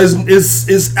so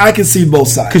it's I can see both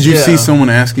sides. Could you see someone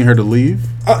asking her to leave?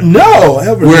 No,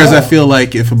 ever. Whereas I feel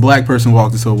like if a black person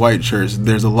walked into a white church,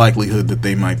 there's a likelihood that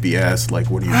they might be asked,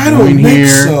 like, "What are you doing here?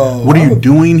 So. What are you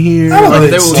doing here? Like,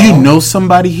 do you know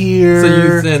somebody here?" So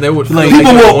you saying they would like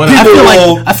people will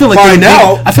I feel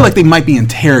like they might be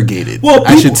interrogated. Well,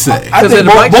 I should say I think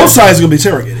both sides are going to be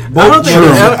interrogated. Both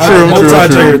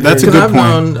true. That's a good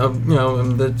point. I've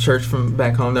known, in the church from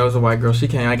back home, there was a white girl. She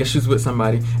came. I guess she was with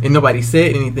somebody, and nobody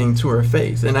said anything to her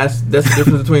face. And that's the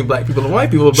difference between black people and white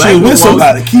people. Black people with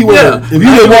somebody. Keyword. Yeah. If you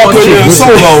didn't walk in there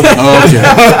solo,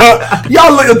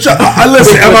 y'all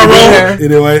listen. Am I wrong?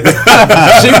 Anyway,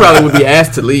 she probably would be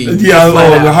asked to leave. Yeah,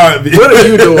 in the heartbeat. What are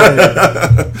you doing?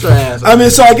 I mean,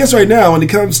 so I guess right now, when it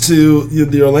comes to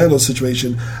the Orlando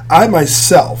situation, I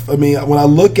myself, when I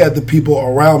look at the people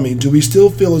around me, do we still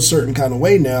feel a certain kind of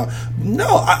way now?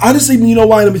 No, honestly, you know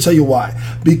why? Let me tell you why.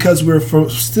 Because we're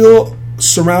still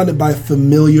surrounded by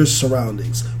familiar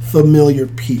surroundings. familiar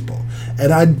people.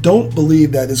 And I don't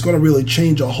believe that it's going to really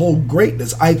change a whole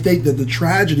greatness. I think that the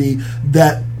tragedy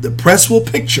that the press will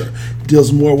picture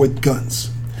deals more with guns.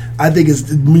 I think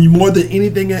it's more than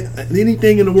anything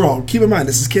in the world. Keep in mind,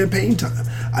 this is campaign time.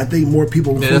 I think more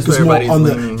people will focus more on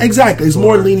it's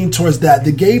more leaning towards that.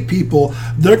 The gay people,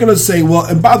 they're going to say, well,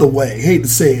 and by the way, I hate to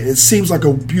say it seems like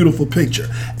a beautiful picture.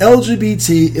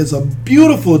 LGBT is a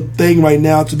beautiful thing right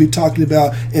now to be talking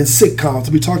about in sitcoms,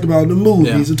 to be talking about in the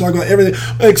movies, to talk about everything,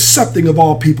 accepting of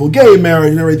all people, gay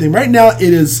marriage and everything. Right now, it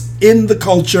is in the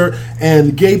culture,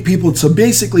 and gay people to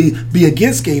basically be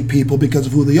against gay people because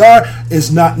of who they are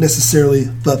is not necessarily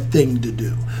the thing to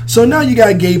do. So now you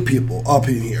got gay people up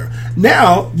in here.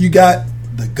 Now you got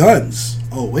the guns.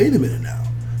 Oh, wait a minute now.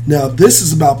 Now this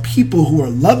is about people who are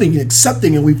loving and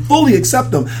accepting, and we fully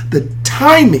accept them. The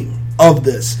timing of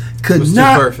this could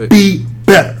not be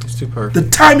better. It's too perfect. The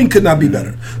timing could not be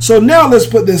better. So now let's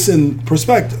put this in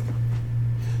perspective.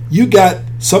 You got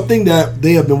something that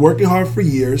they have been working hard for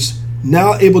years,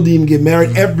 now able to even get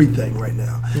married, everything right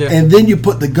now. Yeah. And then you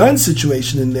put the gun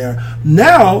situation in there.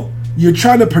 Now you're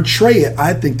trying to portray it.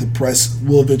 I think the press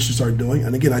will eventually start doing.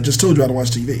 And again, I just told you I don't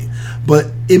watch TV. But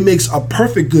it makes a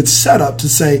perfect good setup to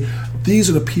say,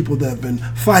 these are the people that have been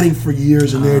fighting for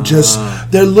years, and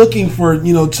they're looking for,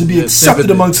 to be accepted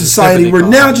among society. We're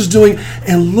now just doing,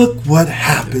 and look what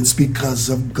happens because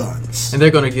of guns. And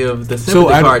they're going to give the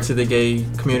sympathy card to the gay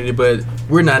community, but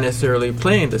we're not necessarily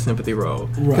playing the sympathy role.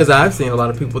 Because I've seen a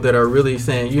lot of people that are really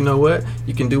saying, you know what,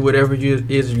 you can do whatever it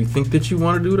is you think that you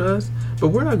want to do to us, but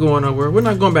we're not going nowhere. We're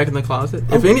not going back in the closet.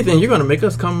 If anything, you're going to make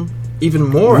us come even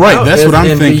more out that's what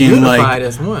I'm thinking.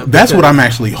 That's what I'm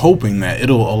actually hoping, that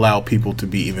it'll allow people to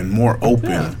be even more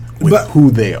open with who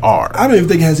they are. I don't even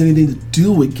think it has anything to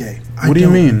do with gay. What do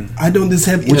you mean? I don't. This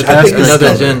have. I think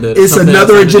another agenda. It's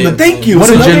another agenda. Thank you.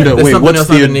 What agenda? Wait, what's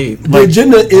the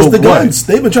agenda? Is the guns.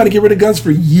 They've been trying to get rid of guns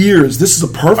for years. This is a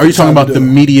perfect. Are you talking about the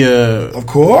media? Of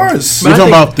course. You're talking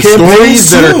about the stories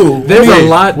that are. There's a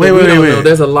lot. Wait.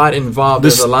 There's a lot involved.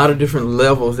 There's a lot of different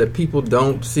levels that people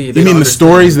don't see. You mean the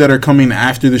stories that are coming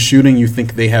after the shooting? You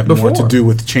think they have more to do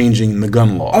with changing the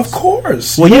gun laws? Of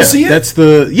course. Well,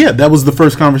 that was the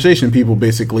first conversation people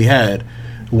basically had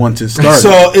once it started.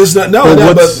 So is that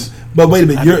but wait a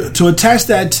minute. To attach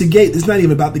that to gay, it's not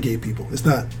even about the gay people. It's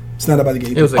not about the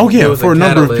gay people. For a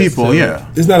number of people,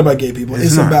 It's not about gay people.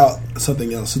 It's about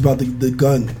something else. It's about the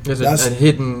gun. There's a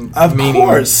hidden meaning. Of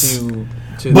course.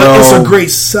 But it's a great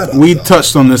setup. We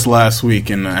touched on this last week,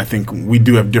 and I think we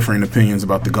do have differing opinions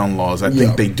about the gun laws. I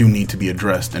think they do need to be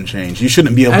addressed and changed. You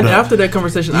shouldn't be able to. After that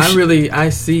conversation, I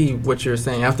see what you're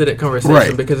saying. After that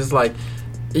conversation, because it's like,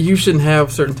 you shouldn't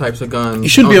have certain types of guns. You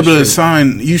shouldn't be able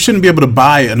to You shouldn't be able to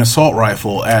buy an assault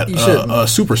rifle at a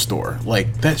superstore.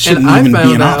 Like, that shouldn't even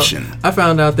be an option. I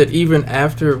found out that even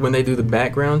after, when they do the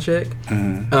background check,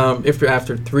 if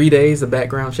after 3 days the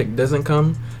background check doesn't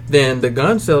come, then the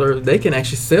gun seller, they can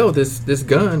actually sell this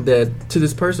gun to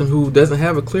this person who doesn't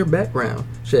have a clear background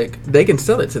check. They can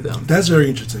sell it to them. That's very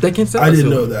interesting. They can sell it to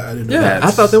them. I didn't know that.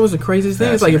 I thought that was the craziest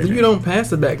thing. It's like, if you don't pass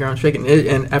the background check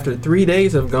and after 3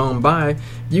 days have gone by,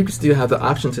 you can still have the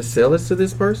option to sell it to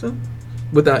this person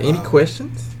without any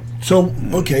questions. So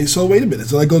wait a minute.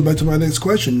 So that goes back to my next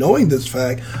question. Knowing this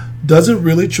fact, does it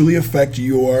really truly affect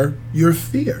your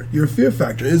fear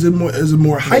factor? Is it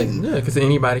more heightened? Yeah, because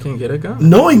anybody can get a gun.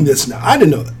 Knowing this now, I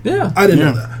didn't know that. Yeah, I didn't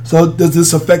know that. So does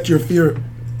this affect your fear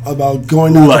about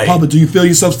going out to public? Do you feel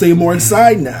yourself staying more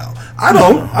inside now? I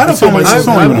don't feel myself.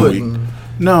 I wouldn't.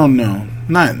 No,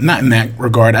 not in that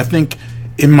regard. I think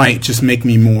it might just make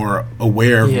me more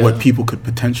aware of what people could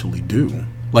potentially do.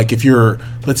 Like, if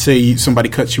let's say somebody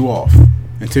cuts you off,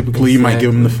 and typically you might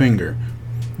give them the finger.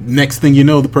 Next thing you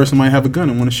know, the person might have a gun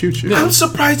and want to shoot you. I'm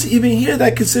surprised to even hear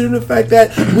that, considering the fact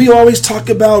that we always talk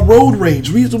about road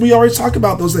rage. We always talk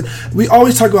about those things. We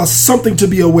always talk about something to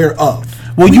be aware of.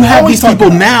 Well, you have these people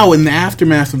now in the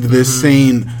aftermath of this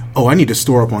saying, oh, I need to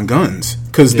store up on guns,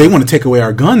 because they want to take away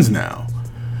our guns now.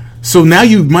 So now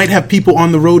you might have people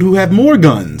on the road who have more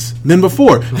guns than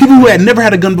before. People who had never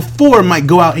had a gun before might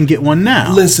go out and get one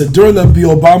now. Listen, during the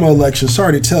Obama election,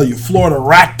 sorry to tell you, Florida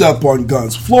racked up on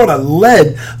guns. Florida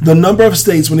led the number of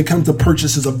states when it comes to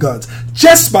purchases of guns,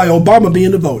 just by Obama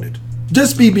being voted.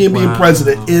 Just being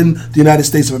president in the United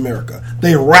States of America.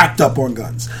 They racked up on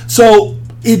guns. So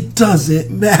it doesn't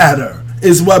matter.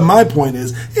 Is what my point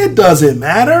is. It doesn't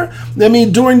matter. I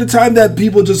mean, during the time that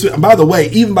people by the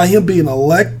way, even by him being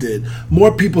elected,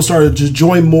 more people started to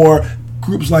join more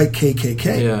groups like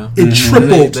KKK. Yeah. It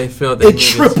tripled. They felt it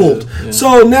tripled. Yeah.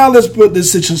 So now let's put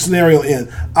this scenario in.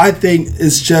 I think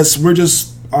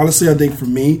honestly, I think for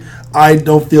me, I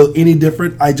don't feel any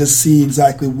different. I just see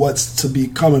exactly what's to be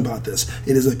coming about this.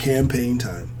 It is a campaign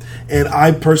time. And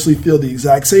I personally feel the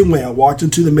exact same way. I walked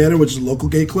into the Manor, which is a local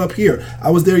gay club here.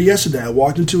 I was there yesterday. I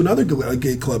walked into another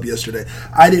gay club yesterday.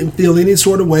 I didn't feel any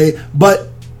sort of way, but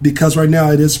because right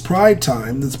now it is Pride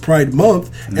time, it's Pride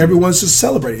Month, everyone's just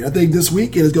celebrating. I think this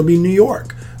weekend is going to be New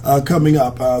York. Coming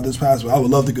up this past week. I would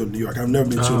love to go to New York. I've never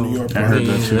been to a New York. I heard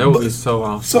that too. That would be so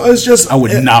awesome. So it's just... I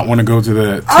would not want to go to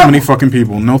that. Too many fucking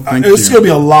people. No thank you. It's going to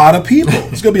be a lot of people.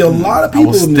 It's going to be a lot of people.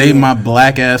 I will stay my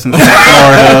black ass in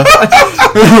Florida.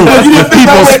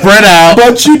 People spread out.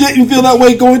 But you didn't feel that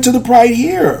way going to the Pride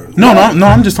here. No,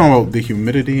 I'm just talking about the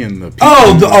humidity and the people.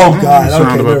 Oh, God.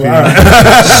 Okay,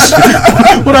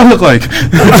 right. What I look like?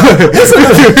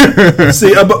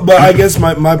 See, but I guess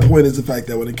my point is the fact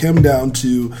that when it came down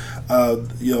to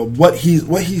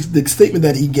the statement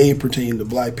that he gave pertaining to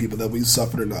black people, that we've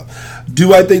suffered enough.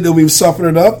 Do I think that we've suffered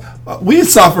enough? We've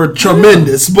suffered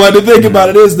tremendous. But the thing about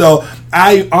it is, though,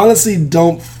 I honestly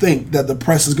don't think that the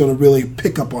press is going to really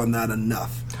pick up on that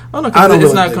enough. Oh no, because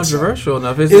it's not controversial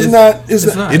enough. It's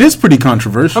not. It is pretty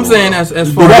controversial. I'm saying as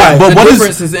far as the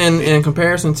difference is in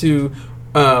comparison to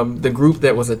the group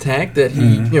that was attacked, that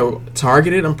he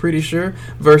targeted, I'm pretty sure,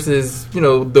 versus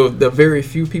the very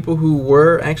few people who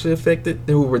were actually affected,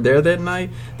 who were there that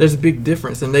night. There's a big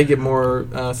difference, and they get more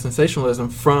sensationalism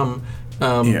from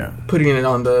putting it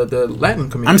on the Latin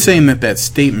community. I'm saying that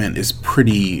statement is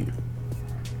pretty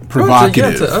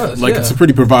provocative. To us, it's a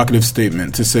pretty provocative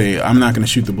statement to say, I'm not going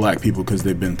to shoot the black people because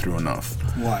they've been through enough.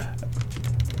 Why?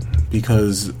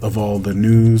 Because of all the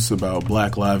news about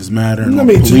Black Lives Matter and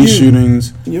police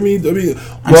shootings.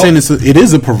 I'm saying it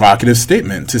is a provocative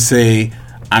statement to say,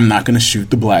 I'm not going to shoot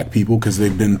the black people because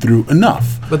they've been through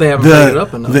enough. But they haven't made it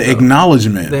up enough. The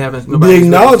acknowledgement. The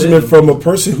acknowledgement from a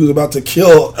person who's about to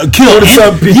kill some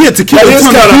people. Yeah, to kill a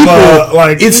ton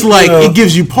of people. It's it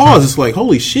gives you pause. It's like,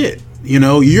 holy shit.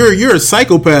 You're a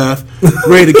psychopath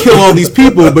ready to kill all these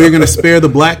people, but you're going to spare the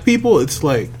black people? It's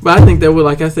like... But I think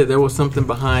like I said, there was something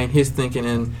behind his thinking,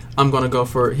 and I'm going to go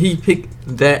for... He picked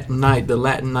that night, the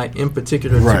Latin night in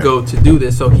particular, to go to do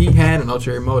this, so he had an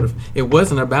ulterior motive. It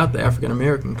wasn't about the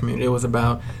African-American community. It was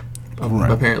about...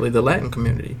 apparently the Latin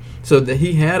community. So that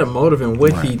he had a motive in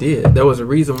what he did. There was a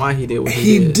reason why he did what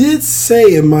he did. He did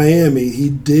say in Miami he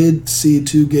did see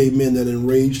two gay men that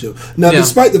enraged him. Now,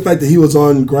 despite the fact that he was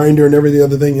on Grindr and every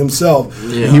other thing himself.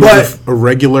 Yeah. He was a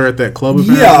regular at that club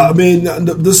event? Yeah, I mean,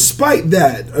 despite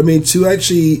that, I mean, to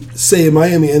actually say in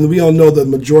Miami, and we all know the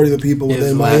majority of the people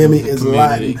within Miami is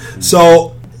Latin.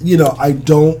 So, I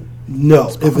don't know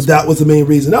if that was the main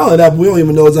reason. Not only that, we don't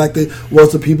even know exactly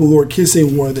was the people who were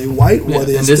kissing, were they white, were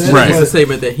they Hispanic? And this is a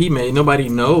statement that he made. Nobody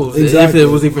knows if it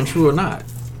was even true or not.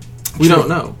 We don't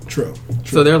know. True.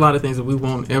 So there are a lot of things that we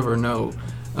won't ever know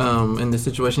in this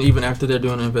situation. Even after they're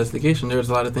doing an investigation, there's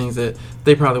a lot of things that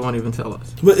they probably won't even tell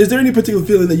us. But is there any particular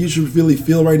feeling that you should really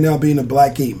feel right now being a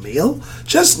black gay male?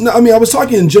 I was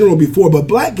talking in general before, but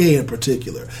black gay in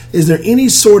particular. Is there any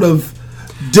sort of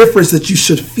difference that you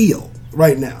should feel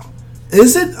right now?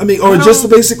 Is it? I mean, or just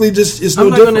basically just it's no different? I'm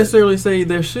not going to necessarily say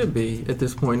there should be at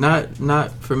this point.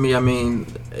 Not for me. I mean,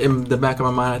 in the back of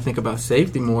my mind, I think about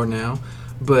safety more now,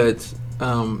 but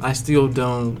I still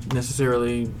don't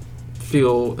necessarily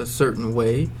feel a certain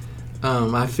way.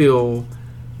 I feel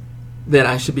that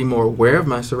I should be more aware of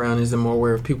my surroundings and more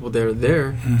aware of people that are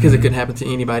there, because it could happen to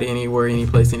anybody, anywhere, any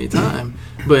place, anytime.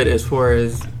 But as far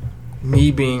as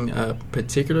me being a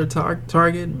particular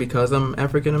target because I'm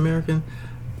African American,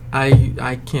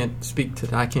 I can't speak to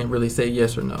that. I can't really say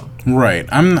yes or no. Right.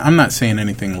 I'm not saying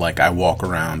anything like I walk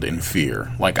around in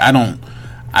fear. Like I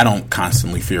don't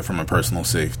constantly fear for my personal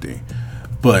safety.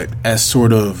 But as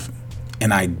sort of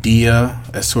an idea,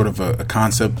 as sort of a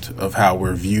concept of how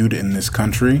we're viewed in this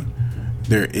country,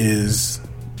 there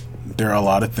are a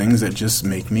lot of things that just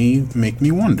make me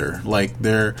wonder. Like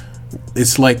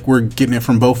it's like we're getting it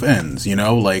from both ends,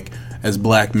 like as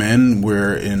black men,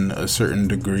 we're in a certain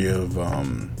degree of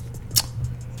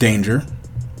danger,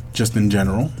 just in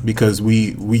general, because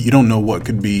you don't know what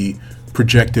could be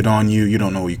projected on you. You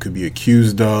don't know what you could be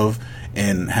accused of,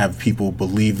 and have people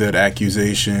believe that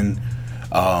accusation.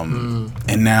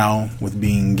 And now with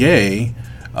being gay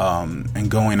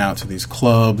and going out to these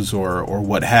clubs or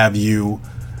what have you,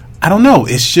 I don't know.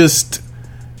 It's just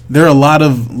there are a lot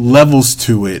of levels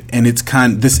to it, and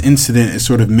this incident is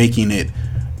sort of making it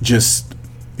just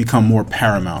become more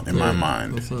paramount in my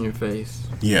mind. It's in your face.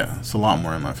 Yeah, it's a lot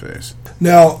more in my face.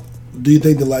 Now, do you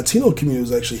think the Latino community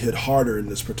was actually hit harder in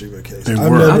this particular case?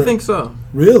 I think so.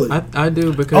 Really? I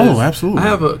do, because absolutely. I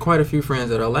have quite a few friends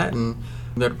that are Latin,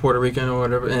 that are Puerto Rican or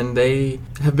whatever, and they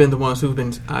have been the ones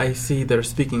I see that are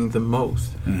speaking the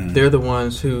most. Mm-hmm. They're the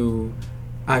ones who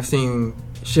I've seen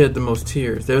shed the most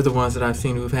tears. They're the ones that I've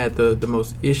seen who've had the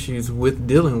most issues with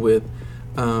dealing with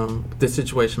this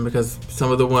situation, because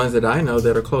some of the ones that I know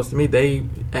that are close to me, they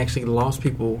actually lost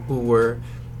people who were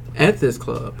at this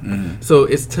club. Mm-hmm. So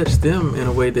it's touched them in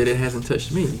a way that it hasn't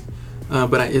touched me.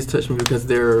 But it's touched me because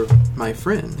they're my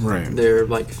friends. Right. They're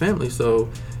like family. So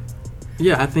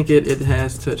yeah, I think it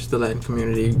has touched the Latin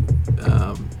community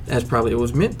as probably it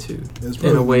was meant to,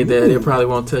 in a way that it probably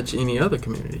won't touch any other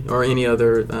community or any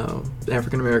other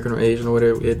African American or Asian or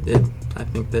whatever. I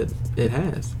think that it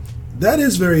has. That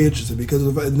is very interesting, because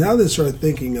now that I start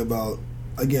thinking about,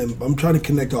 again, I'm trying to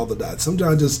connect all the dots.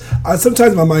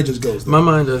 Sometimes my mind just goes there. My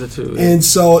mind does it too. Yeah. And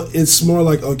so it's more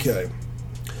like, okay,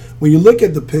 when you look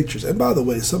at the pictures, and by the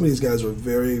way, some of these guys are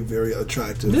very, very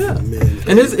attractive men.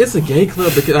 And it's a gay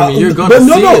club, because you're going to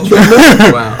see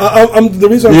it. Wow. The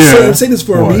reason I'm saying this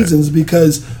for a reason is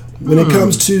because when it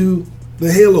comes to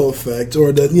the halo effect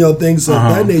or the things of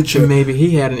that nature, and maybe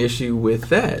he had an issue with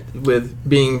that, with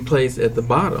being placed at the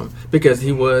bottom, because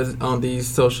he was on these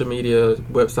social media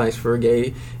websites for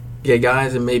gay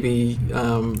guys, and maybe he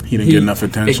didn't get enough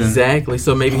attention. Exactly.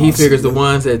 So maybe he figures the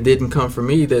ones that didn't come for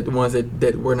me, that the ones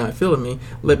that were not feeling me,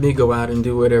 let me go out and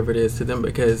do whatever it is to them,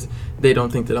 because they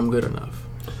don't think that I'm good enough.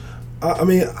 I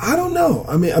mean, I don't know.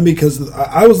 I mean, because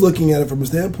I was looking at it from a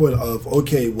standpoint of,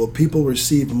 okay, well, people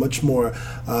receive much more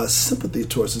sympathy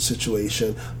towards the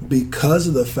situation because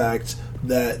of the fact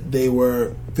that they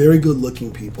were very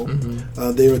good-looking people.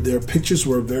 Mm-hmm. Their pictures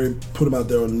were put them out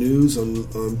there on news,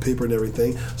 on paper and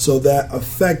everything. So that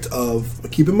effect of,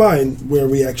 keep in mind where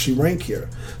we actually rank here.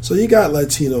 So you got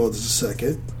Latino as a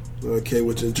second. Okay,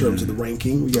 which in terms of the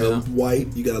ranking, we got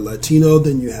white, you got Latino,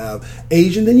 then you have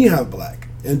Asian, then you have black.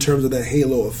 In terms of that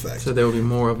halo effect. So there will be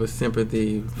more of a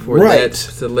sympathy for that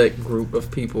select group of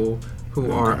people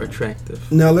who are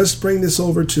attractive. Now let's bring this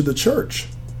over to the church.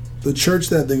 The church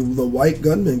that the white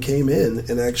gunman came in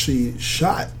and actually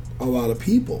shot a lot of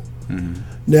people. Mm-hmm.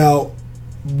 Now,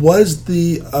 was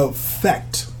the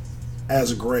effect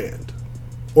as grand?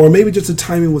 Or maybe just the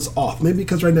timing was off. Maybe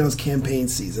because right now it's campaign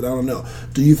season. I don't know.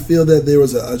 Do you feel that there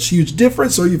was a huge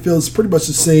difference, or you feel it's pretty much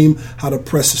the same how the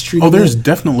press is treating it? Oh, there's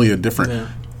definitely a difference.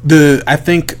 Yeah. I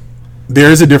think there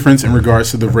is a difference in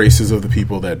regards to the races of the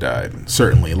people that died.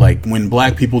 Certainly. Like, when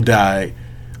black people die,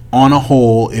 on a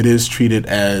whole, it is treated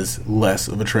as less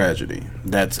of a tragedy.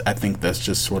 I think that's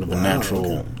just sort of a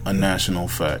national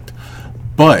fact.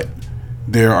 But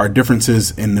there are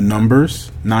differences in the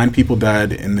numbers. 9 people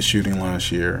died in the shooting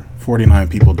last year. 49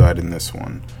 people died in this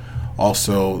one.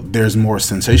 Also, there's more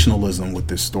sensationalism with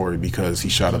this story because he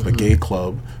shot up a gay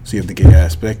club. So you have the gay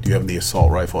aspect. You have the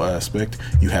assault rifle aspect.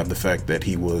 You have the fact that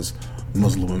he was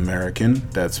Muslim American.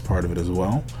 That's part of it as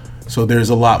well. So there's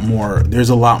a lot more. There's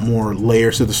a lot more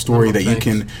layers to the story that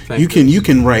you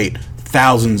can write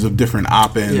thousands of different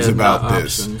op-eds about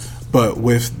this. But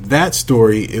with that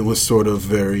story, it was sort of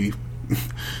very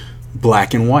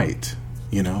black and white,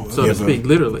 so to speak,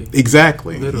 literally.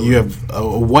 Exactly. Literally. You have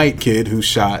a white kid who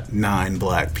shot 9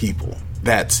 black people.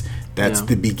 That's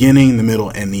the beginning, the middle,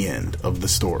 and the end of the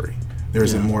story. There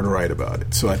isn't more to write about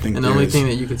it. So I think, and the only thing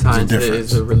that you could tie into it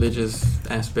is the religious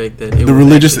aspect that the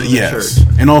religious, yes,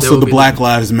 and also the Black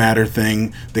Lives Matter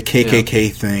thing, the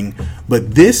KKK thing.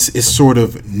 But this is sort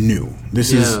of new.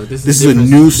 This is a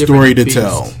new story to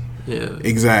tell. Yeah,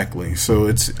 exactly. So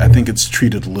I think it's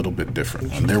treated a little bit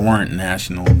different. There weren't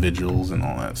national vigils and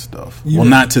all that stuff. Well,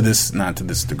 not to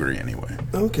this degree anyway.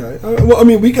 Okay. Well, I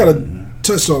mean, we kind of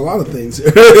touched on a lot of things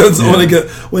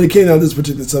when it came down to this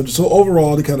particular subject. So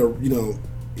overall, to kind of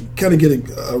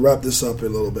wrap this up a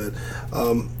little bit,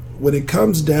 when it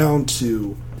comes down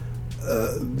to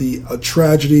a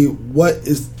tragedy, what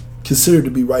is considered to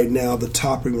be right now the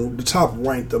top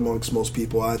ranked amongst most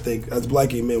people? I think as black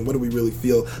gay men, what do we really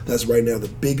feel that's right now the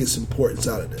biggest importance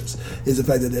out of this? Is the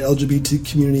fact that the LGBT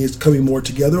community is coming more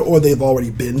together, or they've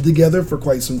already been together for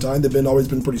quite some time. They've always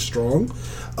been pretty strong.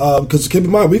 Because keep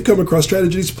in mind, we've come across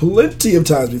tragedies plenty of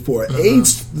times before.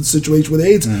 AIDS, the situation with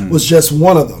AIDS was just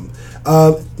one of them.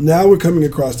 Now we're coming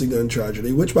across the gun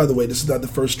tragedy, which, by the way, this is not the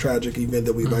first tragic event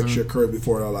that we've actually occurred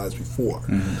before in our lives before.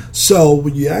 So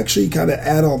when you actually kind of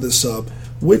add all this up,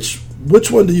 which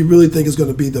one do you really think is going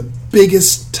to be the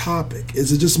biggest topic?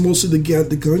 Is it just mostly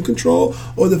the gun control,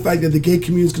 or the fact that the gay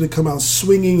community is going to come out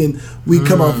swinging and we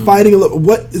come out fighting a little?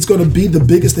 What is going to be the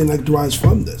biggest thing that derives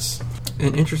from this?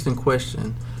 An interesting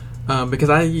question, because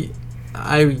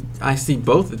I see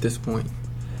both at this point.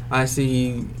 I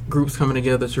see groups coming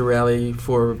together to rally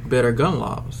for better gun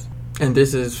laws. And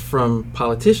this is from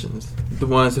politicians, the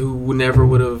ones who never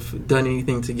would have done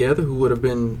anything together, who would have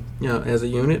been, as a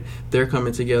unit. They're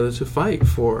coming together to fight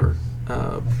for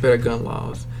better gun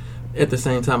laws. At the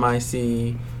same time, I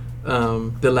see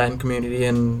the Latin community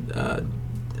and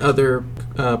other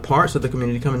parts of the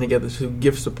community coming together to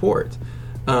give support.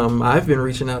 I've been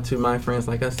reaching out to my friends,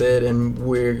 like I said, and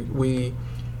we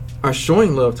are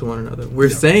showing love to one another.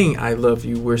 We're saying I love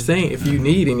you. We're saying if you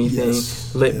need anything,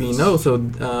 let me know. So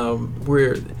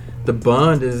the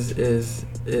bond is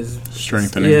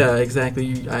strengthening. Yeah,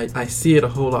 exactly. I see it a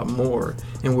whole lot more,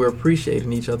 and we're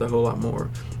appreciating each other a whole lot more.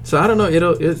 So I don't know.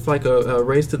 It's like a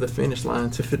race to the finish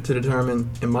line to determine,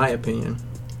 in my opinion,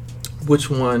 which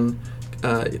one,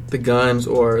 the guns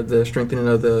or the strengthening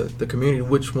of the community,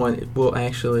 which one will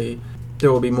actually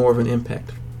there will be more of an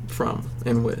impact from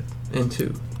and with and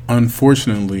to.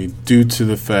 Unfortunately, due to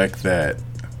the fact that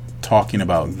talking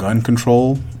about gun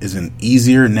control is an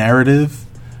easier narrative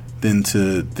than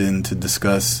to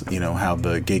discuss, how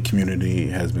the gay community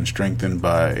has been strengthened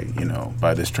by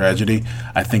this tragedy,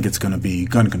 I think it's going to be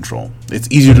gun control.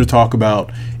 It's easier to talk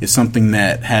about. It's something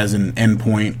that has an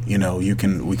endpoint. We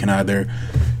can either,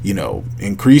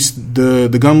 increase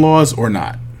the gun laws or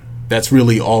not. That's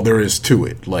really all there is to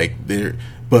it.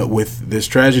 But with this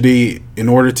tragedy, in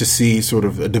order to see sort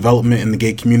of a development in the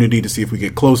gay community, to see if we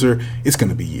get closer, it's going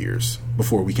to be years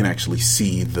before we can actually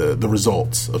see the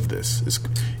results of this. It's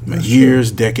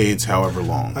years, decades, however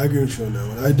long. I agree with you on that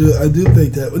one. I do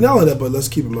think that. Not only that, but let's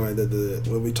keep in mind that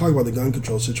when we talk about the gun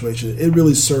control situation, it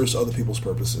really serves other people's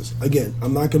purposes. Again,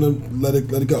 I'm not going to let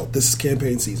it go. This is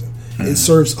campaign season. It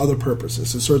serves other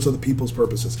purposes. It serves other people's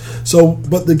purposes. So,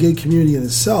 but the gay community in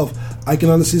itself, I can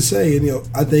honestly say,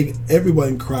 I think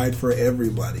everyone cried for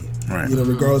everybody, right.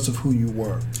 Regardless of who you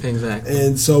were. Exactly.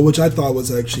 And so, which I thought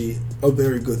was actually a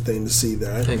very good thing to see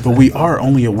that. Exactly. But we are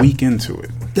only a week into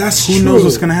it. That's Who true. knows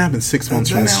what's going to happen 6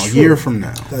 months from now, a year from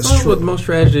now. That's true. With most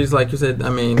tragedies, like you said,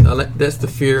 that's the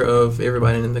fear of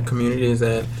everybody in the community is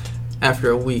that after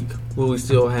a week, will we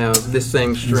still have this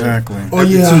same strength? Exactly. After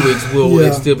 2 weeks, will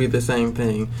it still be the same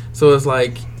thing? So it's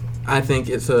like, I think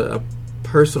it's a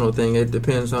personal thing. It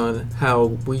depends on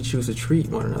how we choose to treat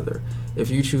one another.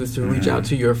 If you choose to reach out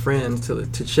to your friends to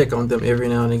check on them every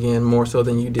now and again, more so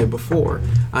than you did before,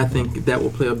 I think that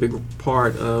will play a big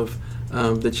part of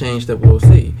the change that we'll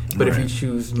see. But if you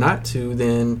choose not to,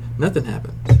 then nothing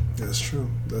happens. That's true.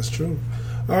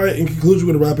 All right, in conclusion,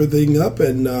 we're going to wrap everything up,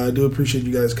 and I do appreciate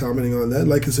you guys commenting on that.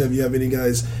 Like I said, if you have any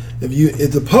guys,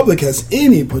 if the public has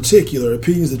any particular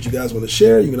opinions that you guys want to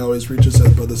share, you can always reach us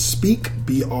at Brother Speak,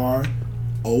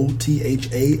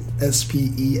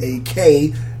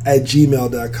 BROTHASPEAK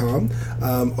 @gmail.com.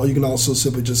 Or you can also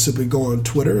simply go on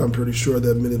Twitter. I'm pretty sure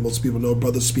that most people know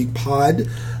Brother Speak Pod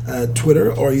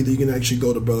Twitter, or either you can actually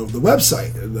go to the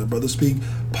website,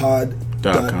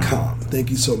 brotherspeakpod.com.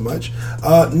 Thank you so much.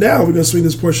 Now we're going to swing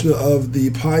this portion of the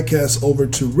podcast over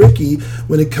to Ricky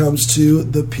when it comes to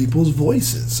the people's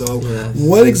voices. So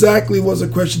what exactly was the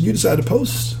question you decided to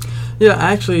post? Yeah,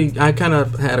 actually, I kind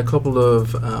of had a couple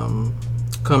of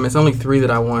comments, only 3 that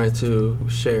I wanted to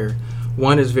share.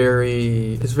 One is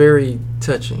very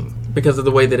touching because of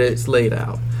the way that it's laid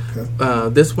out. Okay.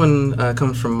 This one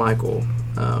comes from Michael,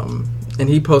 and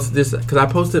he posted this because I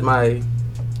posted my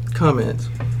comment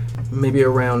maybe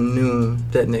around noon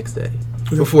that next day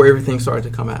before everything started to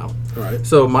come out. All right.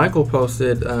 So Michael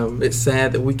posted, it's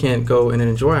sad that we can't go and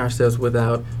enjoy ourselves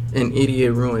without an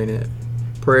idiot ruining it.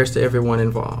 Prayers to everyone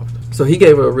involved. So he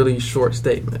gave a really short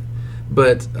statement.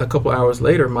 But a couple hours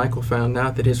later, Michael found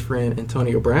out that his friend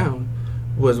Antonio Brown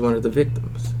was one of the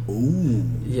victims. Ooh.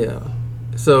 Yeah.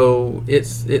 So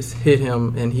it's hit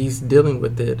him, and he's dealing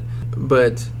with it.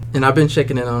 And I've been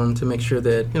checking in on him to make sure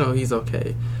that, he's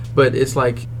okay. But it's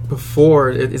like before,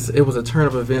 it was a turn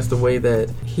of events the way that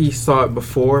he saw it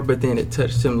before, but then it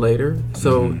touched him later.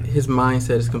 So his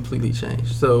mindset has completely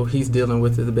changed. So he's dealing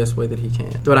with it the best way that he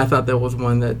can. But I thought that was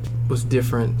one that was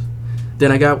different.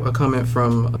 Then I got a comment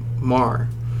from Mar.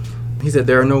 He said,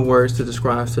 there are no words to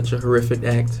describe such a horrific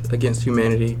act against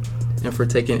humanity and for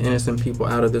taking innocent people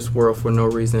out of this world for no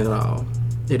reason at all.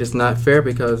 It is not fair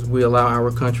because we allow our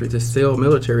country to sell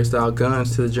military-style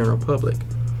guns to the general public.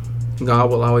 God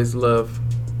will always love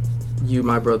you,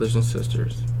 my brothers and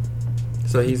sisters.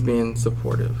 So he's being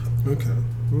supportive. Okay.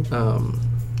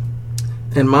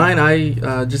 And mine, I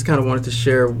just kind of wanted to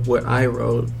share what I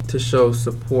wrote to show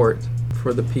support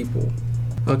for the people.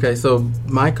 Okay, so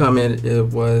my comment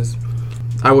was,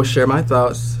 I will share my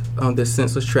thoughts on this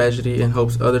senseless tragedy in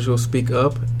hopes others will speak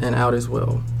up and out as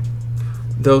well.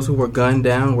 Those who were gunned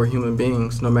down were human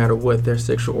beings, no matter what their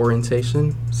sexual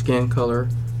orientation, skin color,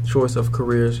 choice of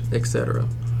careers, etc.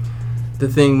 The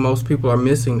thing most people are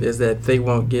missing is that they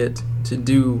won't get to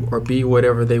do or be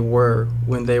whatever they were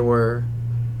when they were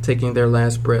taking their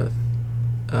last breath,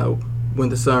 when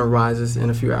the sun rises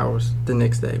in a few hours the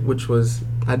next day, which was,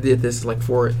 I did this like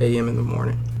 4 a.m. in the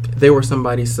morning. They were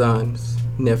somebody's sons,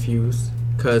 nephews,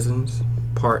 cousins,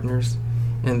 partners,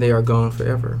 and they are gone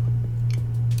forever.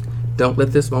 Don't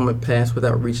let this moment pass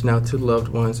without reaching out to loved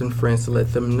ones and friends to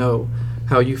let them know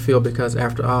how you feel, because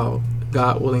after all,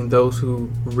 God willing, those who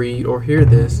read or hear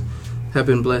this have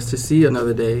been blessed to see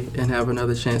another day and have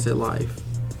another chance at life.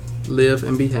 Live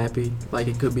and be happy like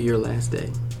it could be your last day.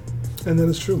 And that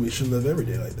is true. We should live every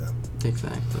day like that.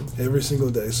 Exactly. Every single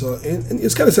day. So, and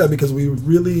it's kind of sad because we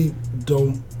really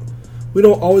don't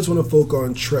always want to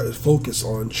focus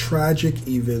on tragic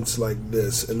events like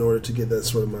this in order to get that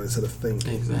sort of mindset of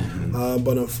thinking. Exactly.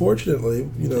 But unfortunately,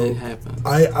 it happens.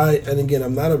 And again,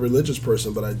 I'm not a religious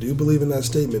person, but I do believe in that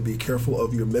statement: be careful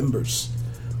of your members.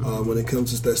 When it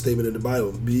comes to that statement in the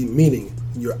Bible, meaning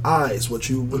your eyes, what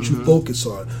you focus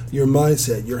on, your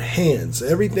mindset, your hands,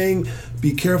 everything.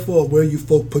 Be careful of where you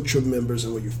put your members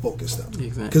and where you focus them,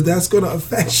 because that's going to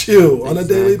affect you on a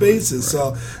daily basis.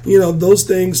 Right. So, those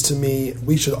things to me,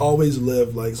 we should always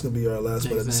live like it's going to be our last,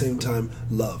 but at the same time,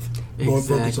 love. More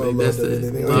focus on love than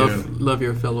anything else. Love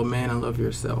your fellow man and love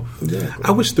yourself. Exactly. I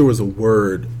wish there was a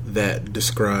word that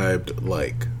described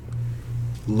like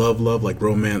love, like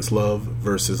romance love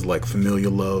versus like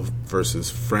familial love versus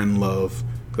friend love.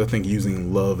 Because I think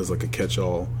using love is like a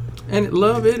catch-all. And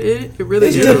love, it really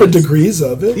is. There's different degrees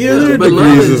of it. Yeah, there are but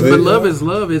degrees of it. But love is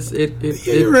love. It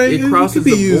crosses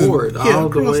the board all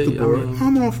the way. The board.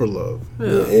 I'm all for love.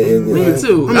 Yeah. Me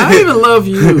too. I even love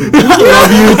you. I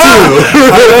love you too.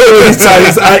 I love these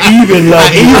times. I even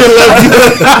love you.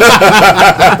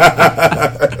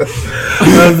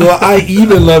 I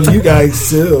even love you guys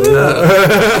too.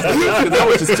 That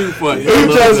was just too funny.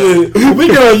 Trust me. We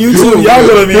get on YouTube. Y'all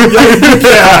gonna be you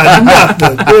can't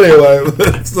nothing.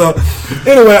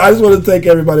 Anyway, I just want to thank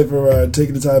everybody for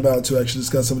taking the time out to actually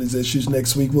discuss some of these issues.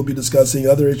 Next week we'll be discussing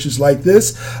other issues like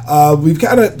this. We've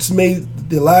kind of made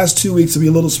the last 2 weeks to be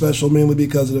a little special, mainly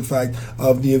because of the fact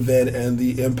of the event and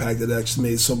the impact that it actually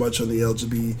made so much on the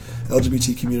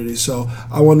LGBT community. So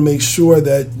I want to make sure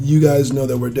that you guys know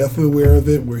that we're definitely aware of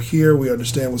it. We're here. We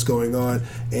understand what's going on,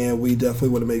 and we definitely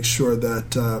want to make sure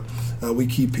that we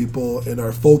keep people in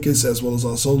our focus, as well as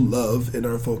also love in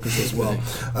our focus as well.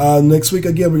 Next week,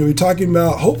 again, we're going to be talking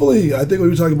about, hopefully, I think we'll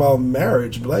be talking about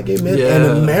marriage, black gay men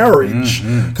and marriage.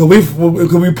 Because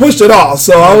we pushed it off,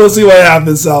 so I will see what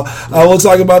happens. So we'll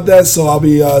talk about that. So I'll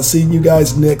be seeing you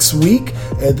guys next week,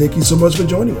 and thank you so much for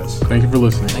joining us. Thank you for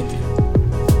listening. Thank you.